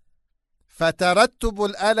مسبباتها، فترتب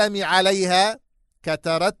الألم عليها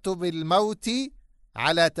كترتب الموت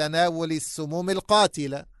على تناول السموم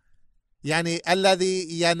القاتلة. يعني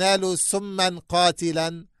الذي ينال سما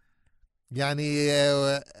قاتلا يعني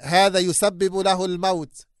هذا يسبب له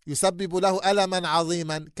الموت، يسبب له ألما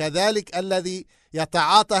عظيما. كذلك الذي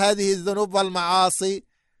يتعاطى هذه الذنوب والمعاصي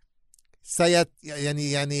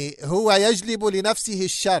يعني هو يجلب لنفسه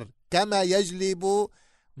الشر،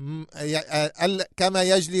 كما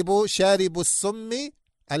يجلب شارب السم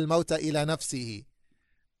الموت إلى نفسه.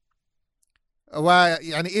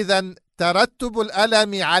 ويعني إذن ترتب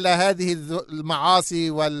الألم على هذه المعاصي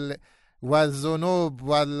والذنوب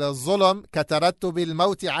والظلم كترتب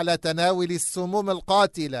الموت على تناول السموم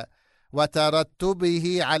القاتلة،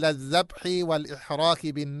 وترتبه على الذبح والإحراق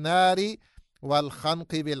بالنار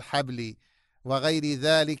والخنق بالحبل وغير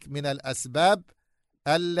ذلك من الأسباب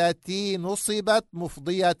التي نصبت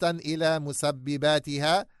مفضية إلى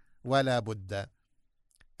مسبباتها ولا بد.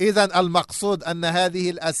 إذن المقصود أن هذه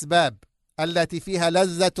الأسباب التي فيها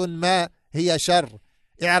لذة ما هي شر.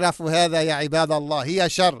 اعرفوا هذا يا عباد الله، هي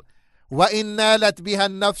شر، وإن نالت بها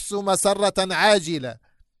النفس مسرة عاجلة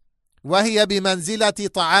وهي بمنزلة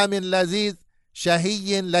طعام لذيذ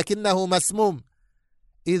شهي لكنه مسموم،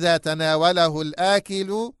 إذا تناوله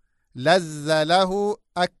الآكل لذ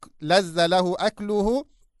له أكله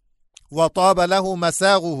وطاب له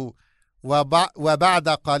مساغه، وبعد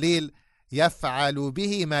قليل يفعل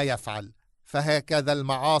به ما يفعل. فهكذا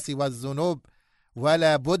المعاصي والذنوب،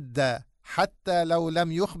 ولا بد حتى لو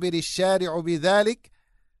لم يخبر الشارع بذلك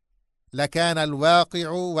لكان الواقع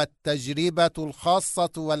والتجربة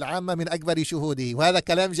الخاصة والعامة من أكبر شهوده. وهذا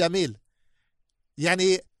كلام جميل.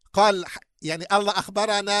 يعني قال يعني الله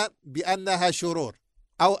أخبرنا بأنها شرور،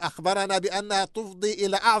 أو أخبرنا بأنها تفضي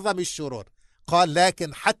إلى أعظم الشرور. قال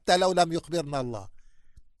لكن حتى لو لم يخبرنا الله،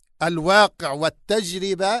 الواقع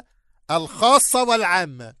والتجربة الخاصة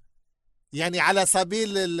والعامة، يعني على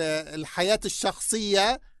سبيل الحياة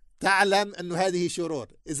الشخصية تعلم أن هذه شرور.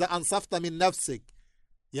 إذا أنصفت من نفسك،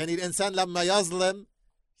 يعني الإنسان لما يظلم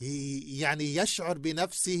يعني يشعر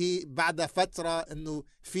بنفسه بعد فترة أنه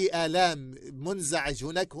في آلام، منزعج،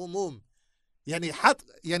 هناك هموم.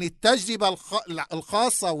 يعني التجربة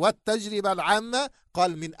الخاصة والتجربة العامة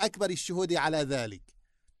قال من أكبر الشهود على ذلك.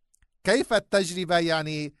 كيف التجربة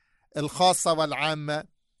يعني الخاصة والعامة؟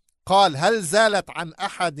 قال هل زالت عن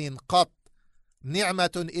أحد قط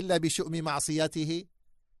نعمة إلا بشؤم معصيته؟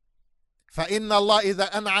 فإن الله إذا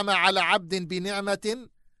أنعم على عبد بنعمة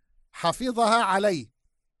حفظها عليه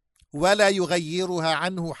ولا يغيرها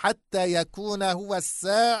عنه حتى يكون هو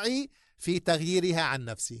الساعي في تغييرها عن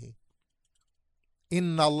نفسه.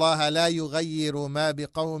 إن الله لا يغير ما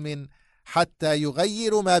بقوم حتى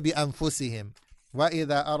يغيروا ما بأنفسهم،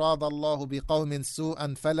 وإذا أراد الله بقوم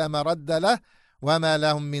سوءا فلا مرد له وما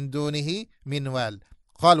لهم من دونه من وال.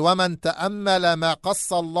 قال ومن تأمل ما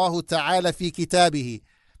قص الله تعالى في كتابه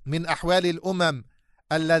من أحوال الأمم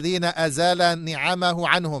الذين أزال نعمه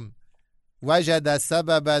عنهم وجد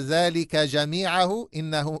سبب ذلك جميعه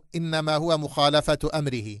إنما هو مخالفة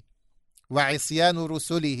أمره وعصيان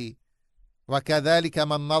رسله. وكذلك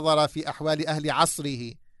من نظر في أحوال أهل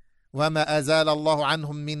عصره وما أزال الله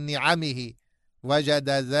عنهم من نعمه وجد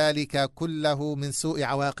ذلك كله من سوء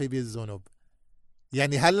عواقب الذنوب.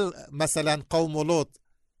 يعني هل مثلا قوم لوط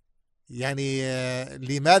يعني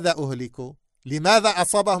لماذا أهلكوا؟ لماذا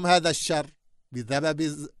أصابهم هذا الشر؟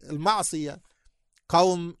 بسبب المعصية.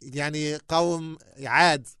 قوم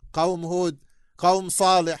عاد، قوم هود، قوم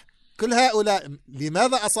صالح، كل هؤلاء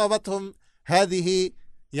لماذا أصابتهم هذه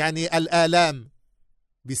يعني الآلام؟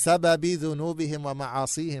 بسبب ذنوبهم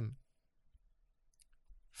ومعاصيهم.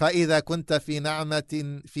 فإذا كنت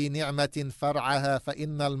في نعمة فرعها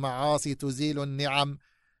فإن المعاصي تزيل النعم،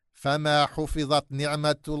 فما حفظت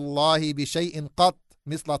نعمة الله بشيء قط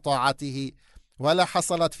مثل طاعته، ولا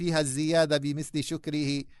حصلت فيها الزيادة بمثل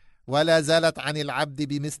شكره، ولا زالت عن العبد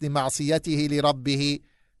بمثل معصيته لربه،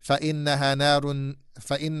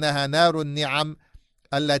 فإنها نار النعم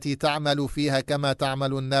التي تعمل فيها كما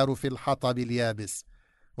تعمل النار في الحطب اليابس.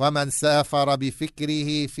 ومن سافر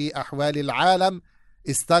بفكره في أحوال العالم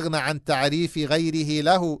استغنى عن تعريف غيره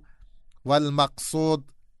له،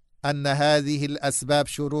 والمقصود أن هذه الأسباب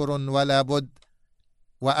شرور ولا بد.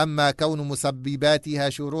 وأما كون مسبباتها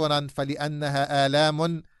شرورا فلأنها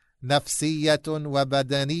آلام نفسية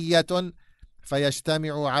وبدنية،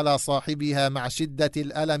 فيجتمع على صاحبها مع شدة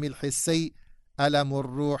الألم الحسي ألم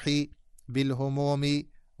الروح بالهموم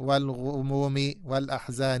والغموم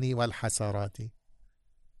والأحزان والحسرات.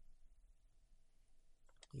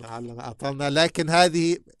 لعلنا أطلنا، لكن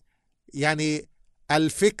هذه يعني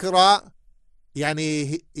الفكرة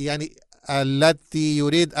يعني التي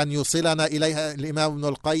يريد أن يوصلنا إليها الإمام ابن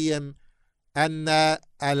القيم،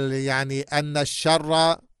 أن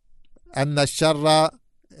الشر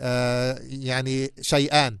يعني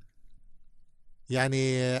شيئان،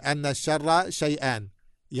 أن الشر شيئان،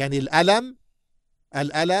 يعني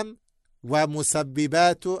الألم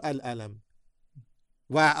ومسببات الألم.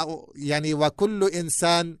 وكل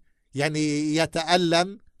إنسان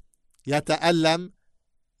يتألم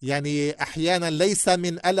أحيانا ليس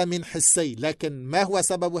من ألم حسي، لكن ما هو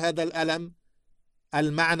سبب هذا الألم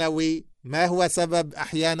المعنوي؟ ما هو سبب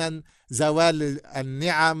أحيانا زوال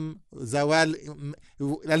النعم،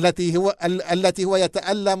 التي هو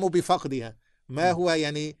يتألم بفقدها؟ ما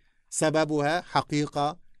هو سببها؟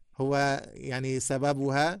 حقيقة هو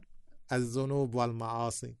سببها الذنوب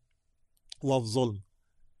والمعاصي والظلم.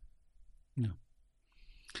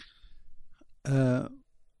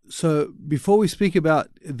 So before we speak about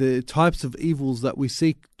the types of evils that we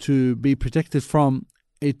seek to be protected from,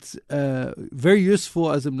 it's very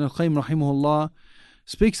useful as Ibn al-Qayyim rahimahullah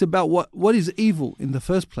speaks about what is evil in the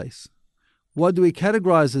first place. What do we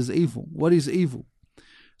categorize as evil? What is evil?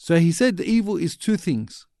 So he said evil is two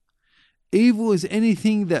things. Evil is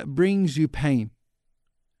anything that brings you pain,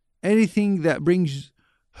 anything that brings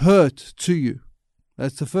hurt to you.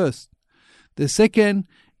 That's the first. The second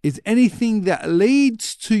is anything that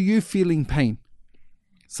leads to you feeling pain.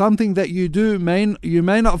 Something that you do, you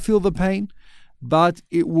may not feel the pain, but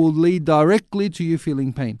it will lead directly to you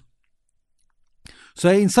feeling pain. So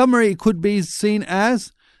in summary, it could be seen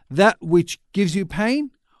as that which gives you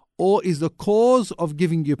pain or is the cause of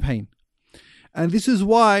giving you pain. And this is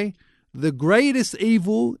why the greatest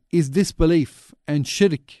evil is disbelief and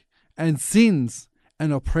shirk and sins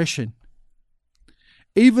and oppression.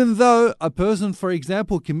 Even though a person, for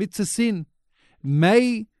example, commits a sin,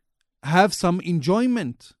 may have some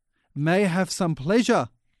enjoyment, may have some pleasure,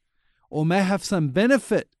 or may have some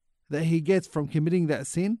benefit that he gets from committing that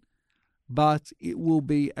sin, but it will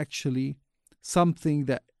be actually something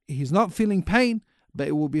that he's not feeling pain, but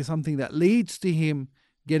it will be something that leads to him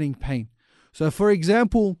getting pain. So for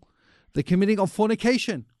example, the committing of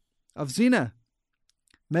fornication, of zina.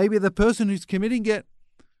 Maybe the person who's committing it,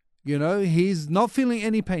 he's not feeling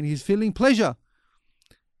any pain, he's feeling pleasure.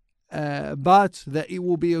 But that it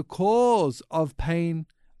will be a cause of pain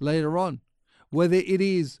later on. Whether it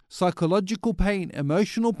is psychological pain,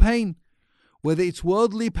 emotional pain, whether it's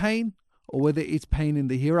worldly pain, or whether it's pain in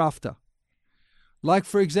the hereafter. Like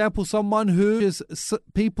for example, someone who is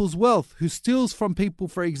people's wealth, who steals from people,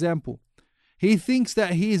 for example. He thinks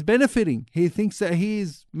that he is benefiting. He thinks that he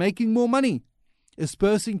is making more money,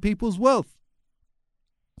 dispersing people's wealth.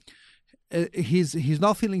 He's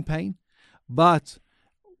not feeling pain, but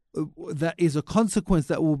that is a consequence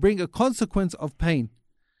that will bring a consequence of pain.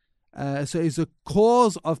 So it's a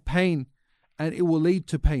cause of pain, and it will lead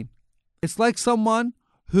to pain. It's like someone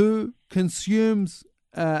who consumes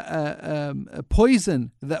a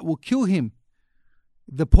poison that will kill him.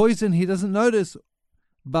 The poison he doesn't notice,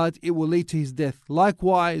 but it will lead to his death.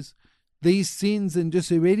 Likewise, these sins and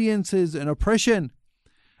disobediences and oppression,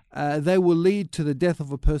 they will lead to the death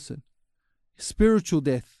of a person, spiritual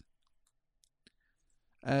death.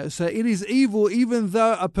 So it is evil even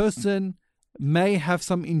though a person may have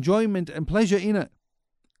some enjoyment and pleasure in it.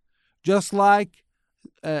 Just like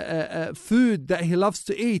food that he loves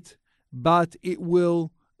to eat, but it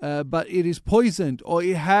is poisoned, or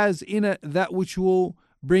it has in it that which will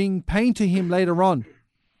bring pain to him later on.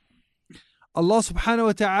 Allah subhanahu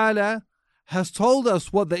wa ta'ala has told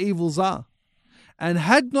us what the evils are. And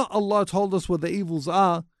had not Allah told us what the evils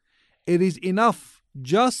are, it is enough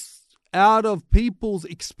just out of people's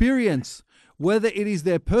experience, whether it is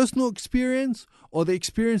their personal experience or the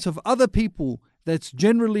experience of other people that's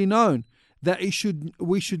generally known, that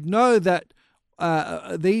we should know that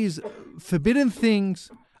these forbidden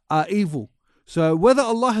things are evil. So whether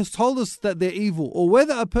Allah has told us that they're evil, or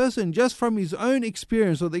whether a person just from his own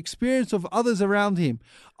experience or the experience of others around him,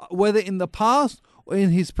 whether in the past or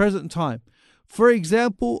in his present time. For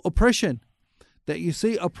example, oppression. That you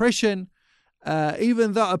see oppression,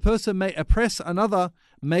 even though a person may oppress another,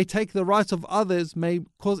 may take the rights of others, may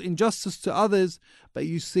cause injustice to others, but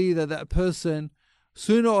you see that person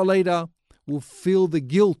sooner or later will feel the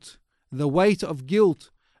guilt, the weight of guilt,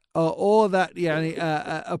 or that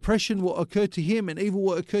oppression will occur to him and evil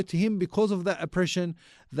will occur to him because of that oppression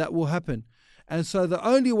that will happen. And so the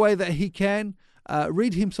only way that he can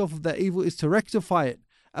rid himself of that evil is to rectify it.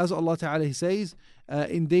 As Allah Ta'ala says,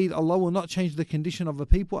 indeed Allah will not change the condition of a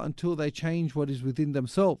people until they change what is within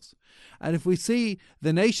themselves. And if we see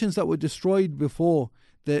the nations that were destroyed before,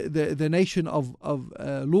 the nation of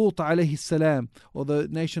Lut alayhi salam, or the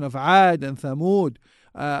nation of Ad and Thamud,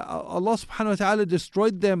 Allah subhanahu wa ta'ala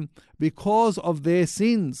destroyed them because of their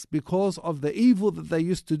sins, because of the evil that they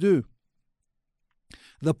used to do.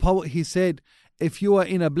 The poet, he said, if you are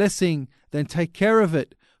in a blessing, then take care of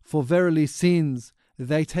it, for verily sins,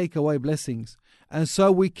 they take away blessings. And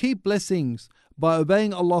so we keep blessings by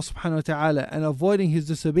obeying Allah subhanahu wa ta'ala and avoiding His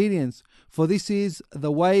disobedience, for this is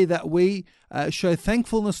the way that we show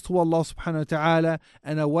thankfulness to Allah subhanahu wa ta'ala,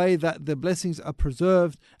 and a way that the blessings are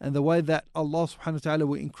preserved, and the way that Allah subhanahu wa ta'ala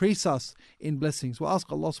will increase us in blessings. We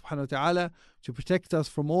ask Allah subhanahu wa ta'ala to protect us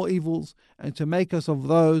from all evils, and to make us of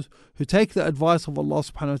those who take the advice of Allah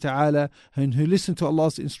subhanahu wa ta'ala, and who listen to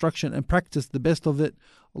Allah's instruction and practice the best of it.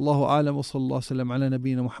 Allahu a'lam, wa sallallahu sallam ala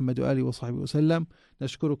nabiyyina Muhammad wa alihi wa sahbihi wa sallam.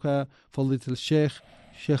 نشكرك فضيلة الشيخ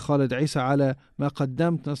خالد عيسى على ما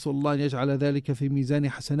قدمت. نسأل الله أن يجعل ذلك في ميزان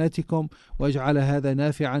حسناتكم، ويجعل هذا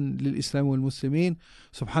نافعا للإسلام والمسلمين.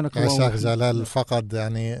 سبحانك اللهم. شيخ جلال، فقط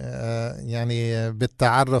يعني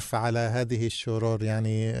بالتعرف على هذه الشرور،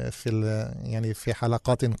 في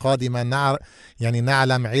حلقات قادمة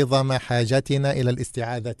نعلم عظم حاجتنا إلى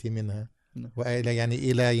الاستعاذة منها،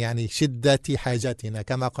 إلى شدة حاجتنا،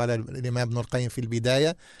 كما قال الإمام ابن القيم في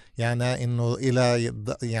البداية، إنه إلى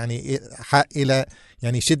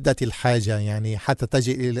شدة الحاجة، حتى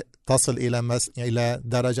تصل إلى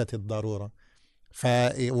درجة الضرورة.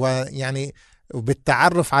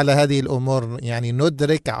 وبالتعرف على هذه الأمور يعني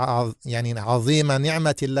ندرك يعني عظيم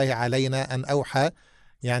نعمة الله علينا أن أوحى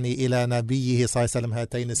يعني إلى نبيه صلى الله عليه وسلم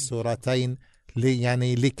هاتين السورتين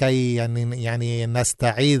يعني لكي يعني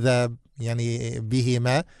نستعيذ يعني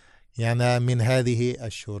بهما يعني من هذه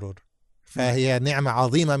الشرور. فهي نعمة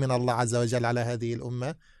عظيمة من الله عز وجل على هذه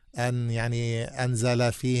الأمة أن يعني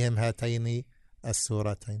أنزل فيهم هاتين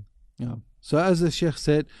السورتين. Yeah. So as the Sheikh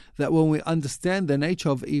said, that when we understand the nature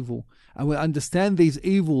of evil and we understand these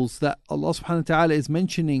evils that Allah subhanahu wa ta'ala is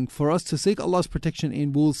mentioning for us to seek Allah's protection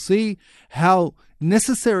in, we'll see how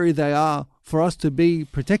necessary they are for us to be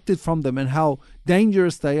protected from them and how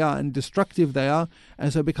dangerous they are and destructive they are.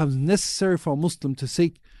 And so it becomes necessary for a Muslim to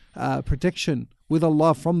seek protection with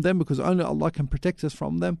Allah from them, because only Allah can protect us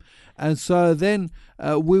from them. And so then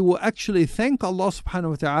we will actually thank Allah subhanahu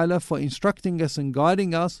wa ta'ala for instructing us and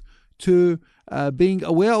guiding us to being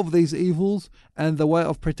aware of these evils and the way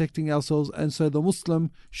of protecting ourselves. And so the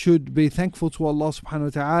Muslim should be thankful to Allah subhanahu wa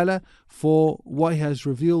ta'ala for what He has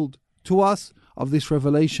revealed to us of this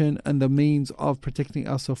revelation and the means of protecting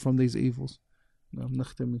ourselves from these evils.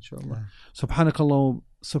 نختم إن شاء الله.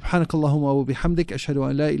 سبحانك اللهم وبحمدك أشهد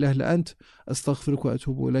أن لا إله إلا أنت أستغفرك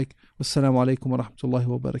وأتوب إليك والسلام عليكم ورحمة الله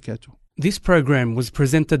وبركاته. This program was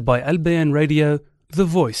presented by Al Bayan Radio, the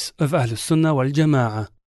voice of Ahlus Sunnah wal Jama'ah.